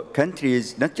 So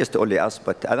countries, not just only us,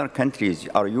 but other countries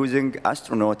are using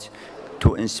astronauts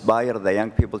to inspire the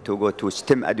young people to go to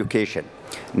STEM education.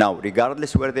 Now,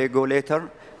 regardless where they go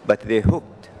later, but they're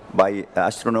hooked by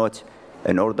astronauts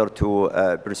in order to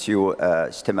pursue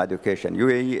STEM education.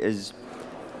 UAE is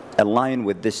aligned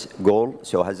with this goal.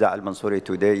 So Hazza Al-Mansouri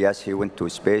today, yes, he went to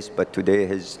space, but today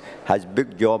his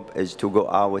big job is to go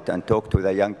out and talk to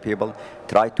the young people,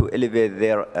 try to elevate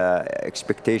their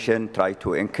expectation, try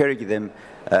to encourage them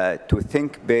to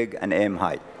think big and aim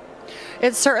high.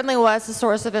 It certainly was a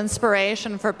source of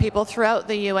inspiration for people throughout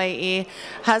the UAE.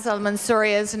 Hazza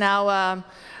Al-Mansouri is now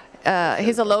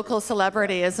he's a local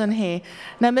celebrity, isn't he?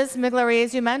 Now, Ms.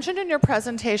 Miglariz, you mentioned in your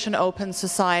presentation open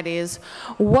societies.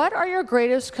 What are your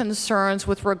greatest concerns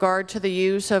with regard to the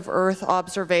use of Earth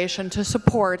observation to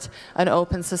support an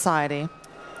open society?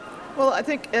 Well, I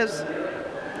think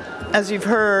as you've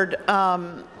heard,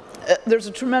 there's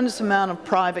a tremendous amount of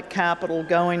private capital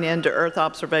going into Earth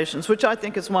observations, which I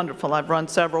think is wonderful. I've run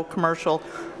several commercial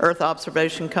Earth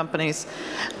observation companies.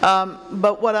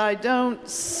 But what I don't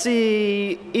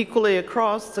see equally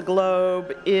across the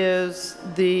globe is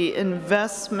the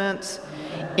investment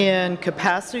in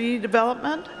capacity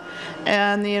development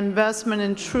and the investment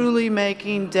in truly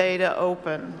making data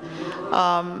open.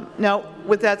 Now,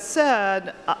 with that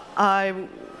said, I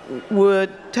would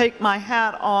take my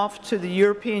hat off to the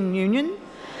European Union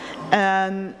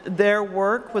and their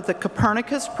work with the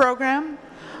Copernicus program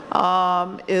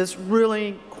is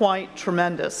really quite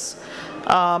tremendous.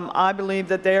 I believe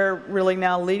that they're really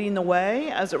now leading the way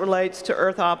as it relates to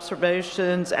Earth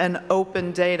observations and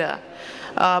open data.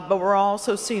 But we're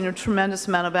also seeing a tremendous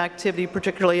amount of activity,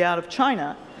 particularly out of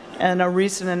China, and a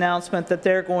recent announcement that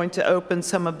they're going to open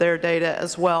some of their data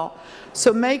as well.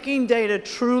 So making data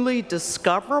truly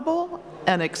discoverable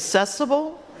and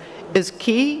accessible is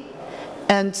key,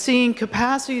 and seeing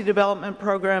capacity development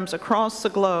programs across the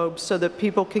globe so that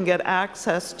people can get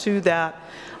access to that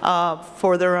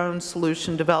for their own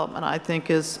solution development, I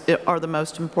think are the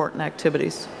most important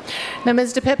activities. Now,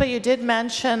 Ms. De Pippa, you did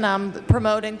mention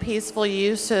promoting peaceful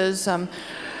uses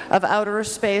of outer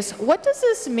space. What does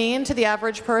this mean to the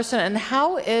average person, and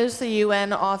how is the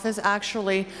UN office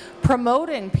actually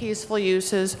promoting peaceful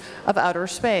uses of outer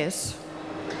space?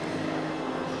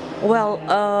 Well,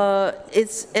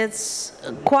 it's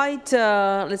quite,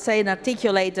 let's say, an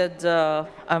articulated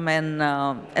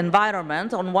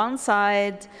environment. On one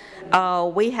side,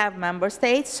 we have member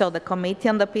states, so the Committee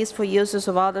on the Peaceful Uses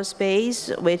of Outer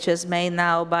Space, which is made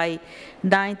now by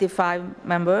 95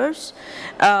 members,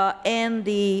 and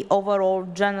the overall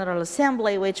General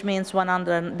Assembly, which means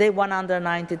the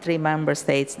 193 member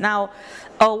states. Now,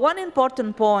 one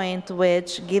important point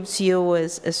which gives you a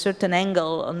certain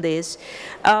angle on this,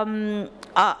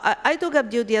 I took up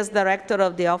duty as director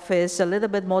of the office a little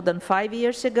bit more than 5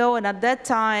 years ago, and at that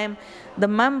time, the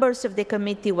members of the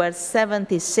committee were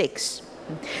 76.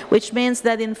 Which means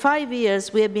that in 5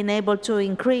 years we have been able to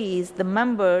increase the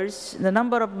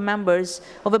number of members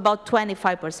of about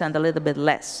 25%, a little bit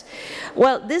less.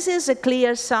 Well, this is a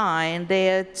clear sign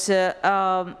that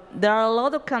there are a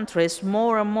lot of countries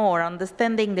more and more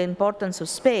understanding the importance of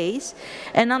space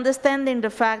and understanding the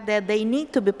fact that they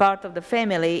need to be part of the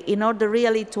family in order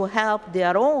really to help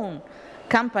their own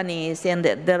companies and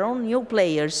their own new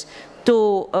players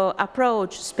to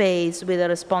approach space with a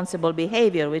responsible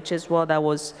behavior, which is what I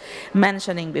was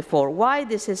mentioning before. Why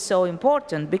this is so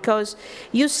important? Because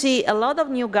you see a lot of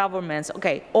new governments,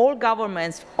 okay, all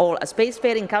governments, all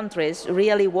spacefaring countries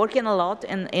really working a lot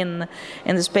in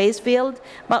the space field,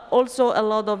 but also a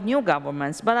lot of new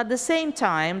governments. But at the same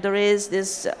time, there is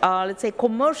this, let's say,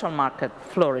 commercial market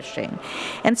flourishing.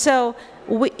 And so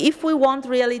if we want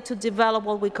really to develop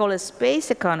what we call a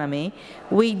space economy,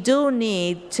 we do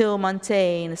need to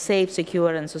maintain a safe,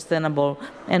 secure, and sustainable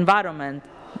environment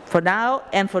for now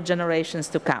and for generations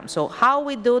to come. So how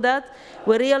we do that?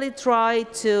 We really try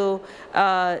to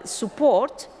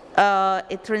support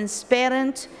a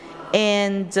transparent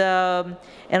and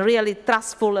really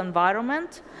trustful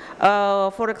environment.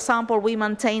 For example, we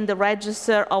maintain the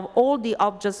register of all the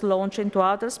objects launched into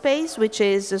outer space, which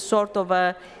is a sort of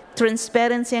a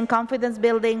transparency and confidence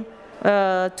building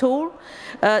tool,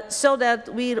 so that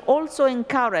we also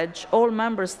encourage all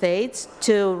member states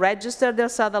to register their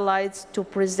satellites, to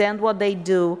present what they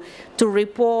do, to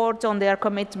report on their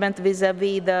commitment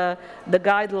vis-a-vis the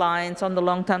guidelines on the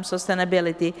long-term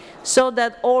sustainability, so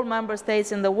that all member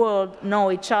states in the world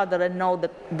know each other and know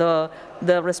the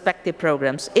respective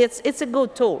programs. It's a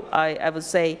good tool, I would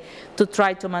say, to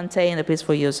try to maintain the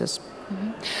peaceful uses.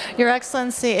 Your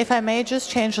Excellency, if I may just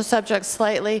change the subject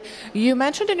slightly, you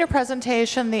mentioned in your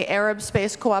presentation the Arab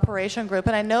Space Cooperation Group,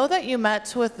 and I know that you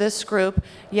met with this group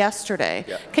yesterday.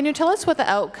 Yeah. Can you tell us what the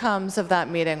outcomes of that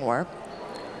meeting were?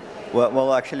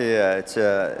 Well, actually,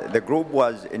 the group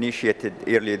was initiated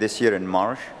earlier this year in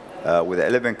March with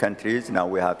 11 countries. Now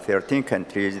we have 13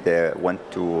 countries. They want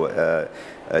to,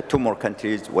 2 more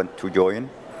countries want to join.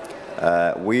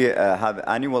 We have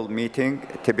annual meeting.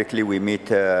 Typically, we meet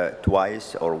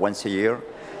twice or once a year.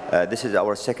 This is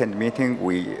our second meeting.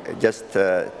 We just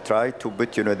try to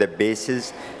put, the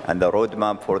basis and the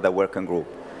roadmap for the working group.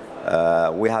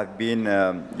 We have been,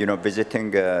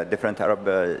 visiting different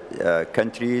Arab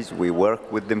countries. We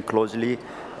work with them closely,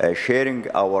 sharing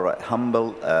our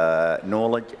humble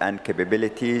knowledge and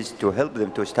capabilities to help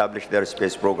them to establish their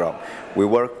space program. We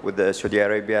work with Saudi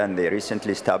Arabia, and they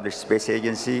recently established space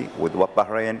agency. With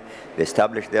Bahrain, they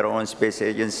established their own space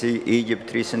agency.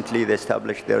 Egypt recently, they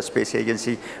established their space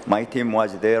agency. My team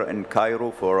was there in Cairo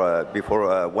for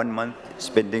before 1 month,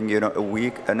 spending a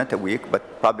week, not a week,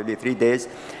 but probably 3 days,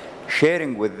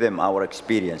 sharing with them our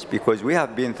experience, because we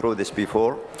have been through this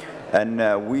before. And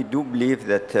we do believe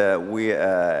that we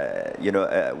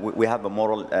have a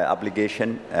moral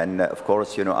obligation, and of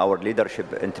course, our leadership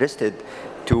interested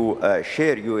to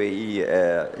share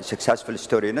UAE successful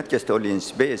story, not just only in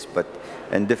space, but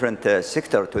in different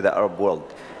sector to the Arab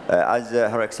world. As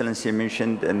Her Excellency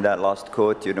mentioned in that last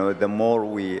quote,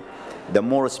 the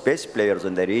more space players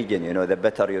in the region, the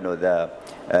better,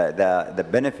 the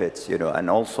benefits, and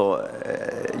also,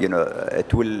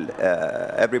 it will,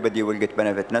 everybody will get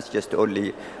benefit, not just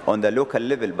only on the local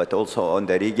level, but also on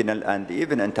the regional and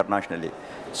even internationally.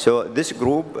 So this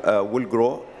group will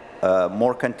grow.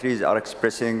 More countries are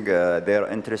expressing their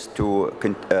interest to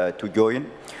join.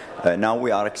 Now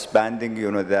we are expanding,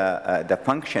 the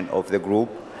function of the group.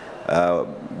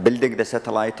 Building the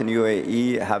satellite in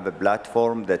UAE, have a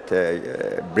platform that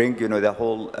bring the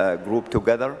whole group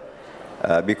together,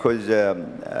 because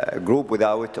a group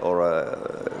without or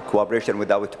cooperation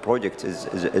without projects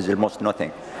is almost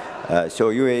nothing. So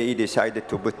UAE decided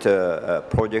to put a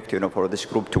project for this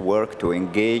group to work, to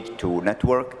engage, to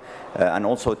network, and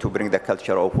also to bring the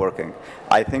culture of working.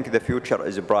 I think the future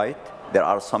is bright. There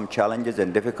are some challenges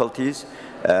and difficulties.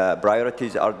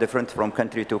 Priorities are different from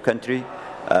country to country.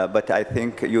 But I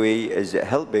think UAE is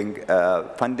helping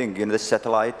funding the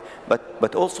satellite,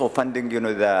 but also funding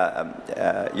the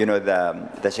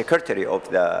secretary of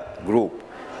the group.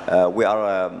 We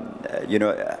are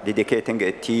dedicating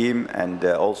a team and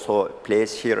also a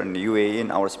place here in the UAE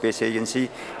in our space agency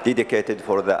dedicated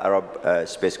for the Arab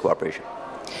space cooperation.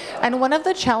 And one of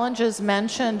the challenges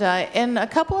mentioned in a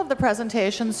couple of the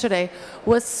presentations today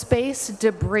was space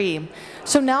debris.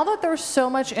 So now that there's so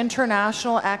much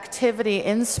international activity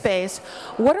in space,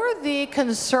 what are the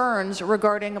concerns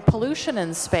regarding pollution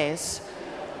in space?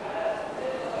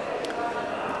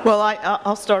 Well,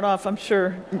 I'll start off. I'm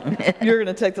sure you're going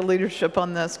to take the leadership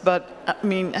on this. But, I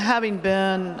mean, having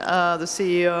been the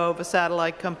CEO of a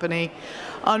satellite company,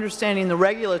 understanding the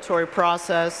regulatory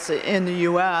process in the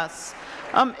U.S.,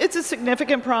 it's a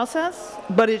significant process,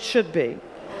 but it should be.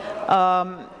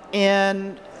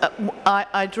 And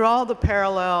I draw the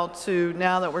parallel to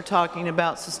now that we're talking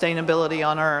about sustainability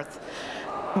on Earth.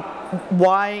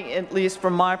 Why, at least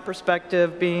from my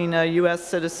perspective, being a U.S.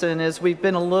 citizen, is we've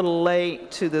been a little late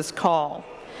to this call.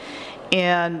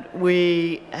 And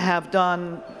we have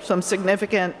done some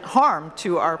significant harm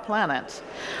to our planet.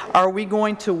 Are we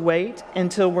going to wait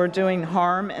until we're doing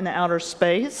harm in outer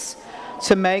space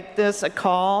to make this a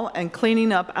call? And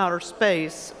cleaning up outer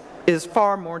space is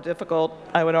far more difficult,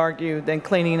 I would argue, than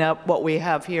cleaning up what we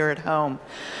have here at home.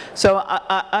 So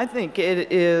I think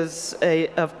it is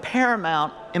of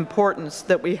paramount importance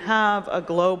that we have a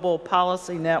global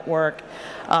policy network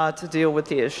to deal with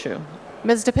the issue.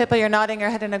 Ms. DePippo, you're nodding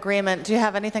your head in agreement. Do you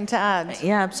have anything to add?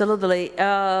 Yeah, absolutely.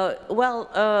 I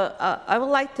would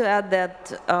like to add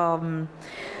that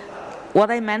what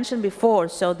I mentioned before,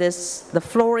 so the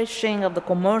flourishing of the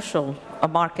commercial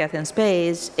market in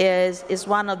space is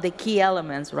one of the key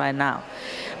elements right now.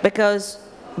 Because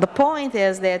the point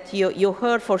is that you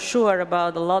heard for sure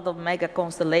about a lot of mega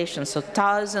constellations, so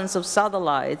thousands of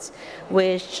satellites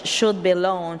which should be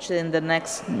launched in the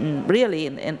next, really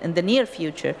in the near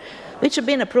future. which have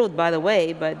been approved, by the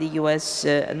way, by the US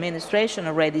administration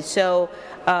already, so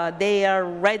they are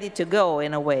ready to go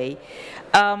in a way.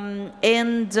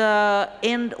 And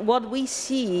what we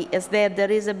see is that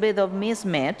there is a bit of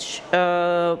mismatch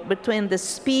between the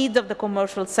speed of the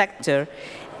commercial sector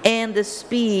and the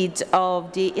speed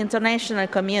of the international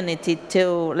community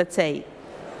to, let's say,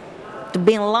 to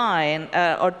be in line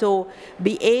or to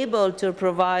be able to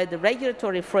provide the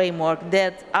regulatory framework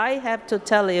that I have to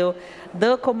tell you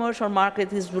the commercial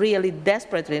market is really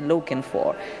desperately looking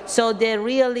for. So they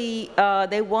really,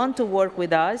 they want to work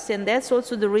with us, and that's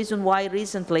also the reason why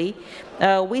recently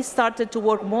we started to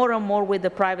work more and more with the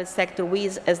private sector, we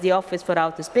as the Office for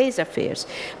Outer Space Affairs,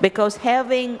 because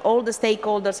having all the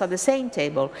stakeholders at the same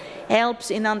table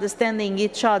helps in understanding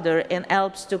each other and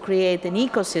helps to create an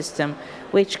ecosystem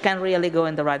which can really go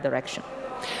in the right direction.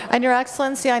 And Your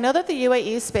Excellency, I know that the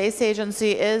UAE Space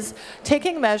Agency is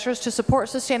taking measures to support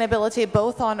sustainability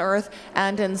both on Earth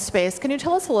and in space. Can you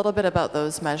tell us a little bit about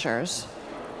those measures?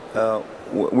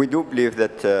 We do believe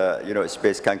that you know,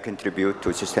 space can contribute to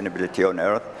sustainability on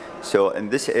Earth. So in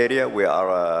this area, we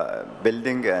are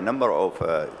building a number of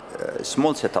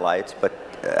small satellites, but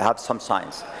have some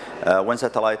science. One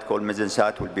satellite called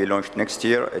Mezinsat will be launched next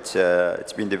year.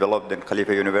 It's been developed in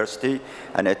Khalifa University,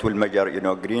 and it will measure, you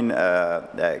know, green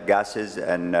gases,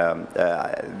 and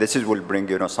this will bring,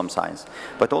 you know, some science.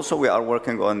 But also we are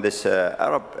working on this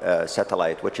Arab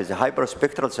satellite, which is a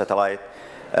hyperspectral satellite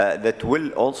that will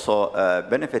also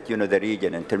benefit, you know, the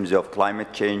region in terms of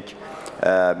climate change,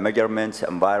 measurements,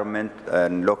 environment,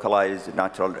 and localized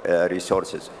natural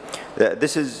resources.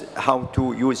 This is how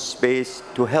to use space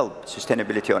to help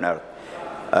sustainability on Earth.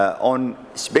 On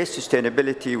space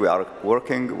sustainability, we are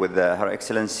working with Her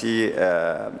Excellency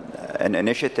an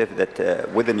initiative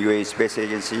that within UAE Space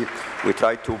Agency, we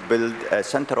try to build a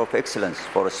center of excellence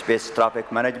for space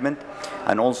traffic management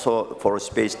and also for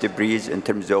space debris in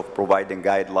terms of providing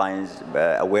guidelines,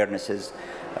 awarenesses.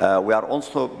 We are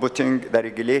also putting the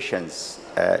regulations,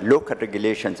 local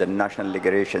regulations and national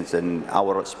regulations in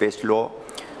our space law.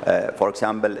 For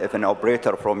example, if an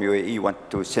operator from UAE wants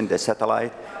to send a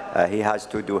satellite, he has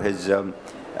to do his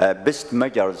best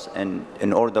measures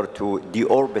in order to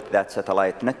deorbit that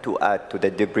satellite, not to add to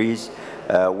the debris.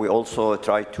 We also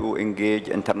try to engage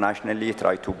internationally,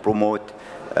 try to promote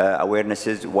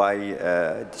awarenesses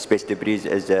why space debris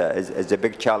is a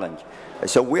big challenge.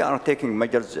 So we are taking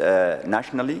measures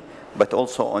nationally, but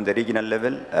also on the regional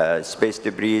level. Space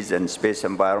debris and space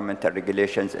environmental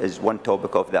regulations is one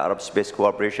topic of the Arab Space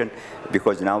Cooperation,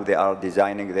 because now they are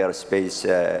designing their space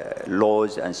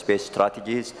laws and space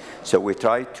strategies. So we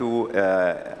try to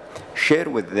share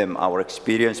with them our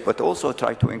experience, but also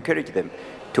try to encourage them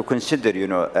to consider, you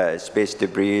know, space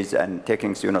debris and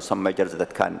taking, you know, some measures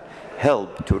that can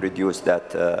help to reduce that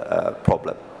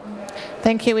problem.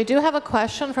 Thank you. We do have a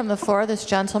question from the floor. This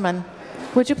gentleman.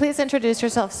 Would you please introduce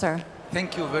yourself, sir?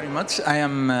 Thank you very much. I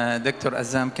am Dr.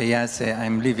 Azam Kayase.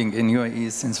 I'm living in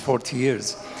UAE since 40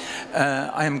 years.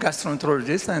 I am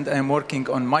gastroenterologist and I am working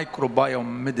on microbiome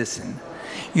medicine.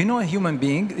 You know, a human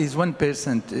being is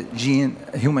 1% gene,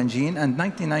 human gene, and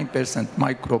 99%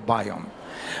 microbiome.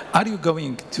 Are you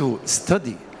going to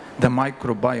study the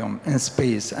microbiome in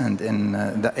space and in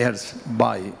the Earth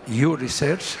by your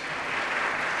research?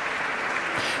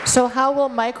 So how will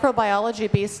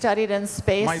microbiology be studied in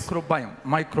space? Microbiome,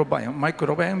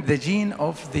 the gene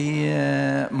of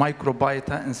the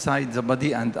microbiota inside the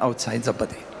body and outside the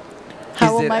body.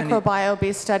 How will microbiome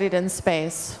be studied in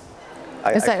space?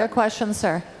 Is that your question,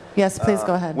 sir? Yes, please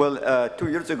go ahead. Well, 2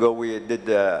 years ago, we did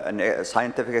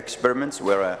scientific experiments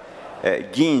where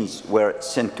genes were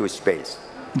sent to space.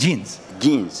 Genes?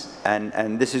 Genes.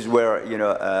 And this is where, you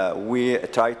know, we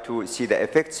try to see the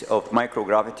effects of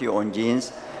microgravity on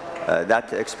genes.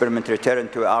 That experiment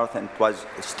returned to Earth and was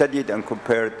studied and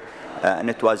compared, and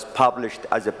it was published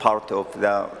as a part of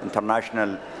the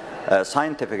international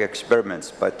scientific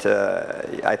experiments. But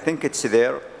I think it's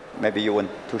there. Maybe you want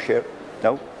to share?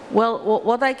 No? Well,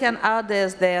 what I can add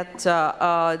is that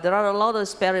there are a lot of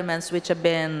experiments which have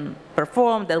been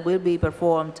performed, that will be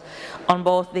performed on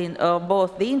both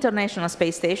the International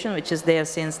Space Station, which is there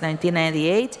since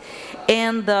 1998,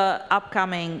 and the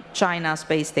upcoming China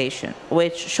Space Station,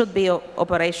 which should be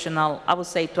operational, I would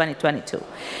say, 2022.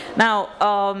 Now,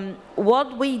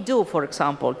 what we do, for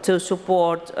example, to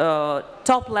support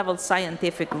top-level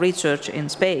scientific research in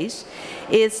space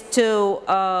is to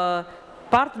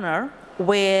partner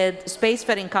with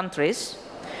spacefaring countries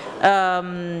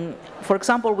For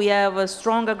example, we have a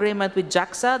strong agreement with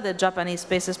JAXA, the Japanese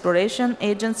Space Exploration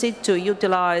Agency, to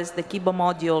utilize the Kibo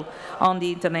module on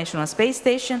the International Space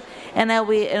Station. And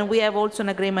we have also an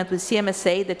agreement with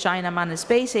CMSA, the China Manned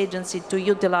Space Agency, to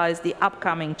utilize the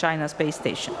upcoming China Space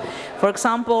Station. For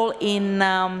example,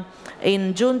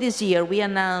 in June this year, we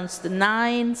announced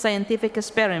 9 scientific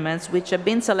experiments which have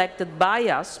been selected by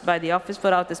us, by the Office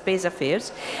for Outer Space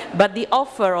Affairs, but the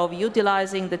offer of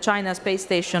utilizing the China Space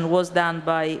Station was done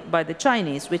by the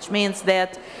Chinese, which means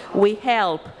that we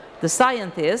help the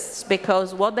scientists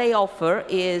because what they offer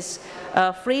is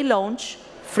free launch,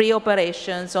 free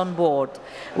operations on board,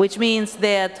 which means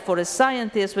that for a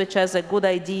scientist which has a good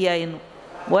idea in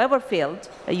whatever field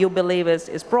you believe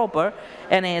is proper,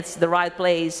 and it's the right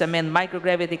place, I mean,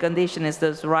 microgravity condition is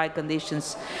the right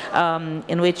conditions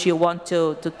in which you want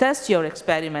to test your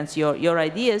experiments, your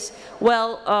ideas,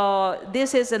 well,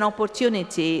 this is an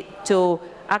opportunity to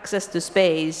access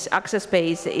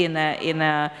space in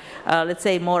a let's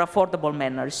say, more affordable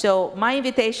manner. So my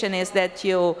invitation is that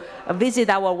you visit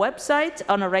our website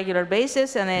on a regular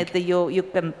basis, and you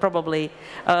can probably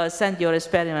send your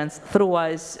experiments through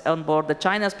us on board the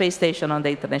China Space Station, on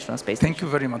the International Space Station. Thank you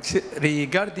very much.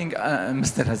 Regarding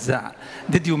Mr. Hazza,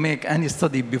 did you make any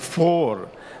study before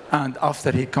and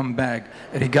after he come back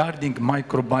regarding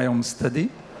microbiome study?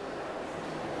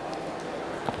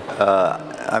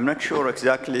 I'm not sure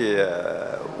exactly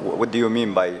what do you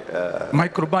mean by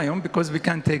microbiome, because we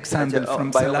can take sample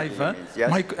from saliva.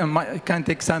 Yes. Can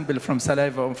take sample from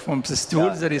saliva or from the stool.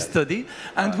 There is study,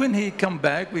 and when he come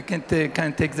back, we can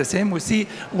take the same. We see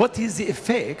what is the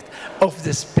effect of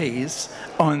the space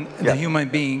on the human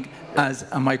being as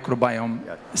a microbiome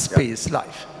space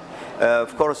life.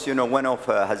 Of course, you know, one of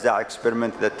Hazza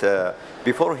experiment that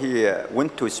before he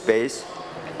went to space,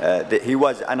 he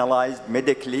was analyzed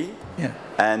medically,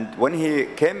 and when he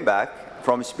came back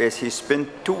from space, he spent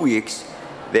 2 weeks.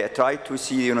 They tried to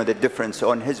see, you know, the difference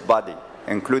on his body,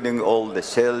 including all the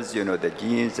cells, you know, the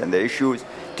genes and the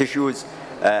tissues,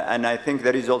 and I think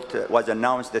the result was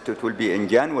announced that it will be in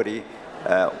January.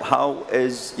 How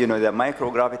is, you know, the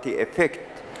microgravity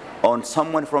effect on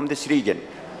someone from this region?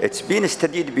 It's been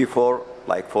studied before,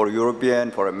 like for European,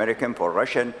 for American, for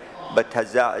Russian, but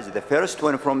Hazza is the first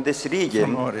one from this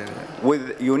region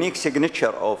with unique signature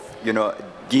of, you know,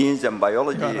 genes and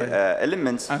biology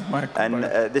elements, and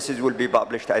this will be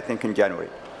published, I think, in January.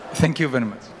 Thank you very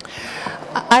much.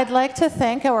 I'd like to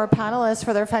thank our panelists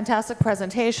for their fantastic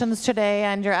presentations today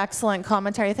and your excellent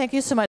commentary. Thank you so much.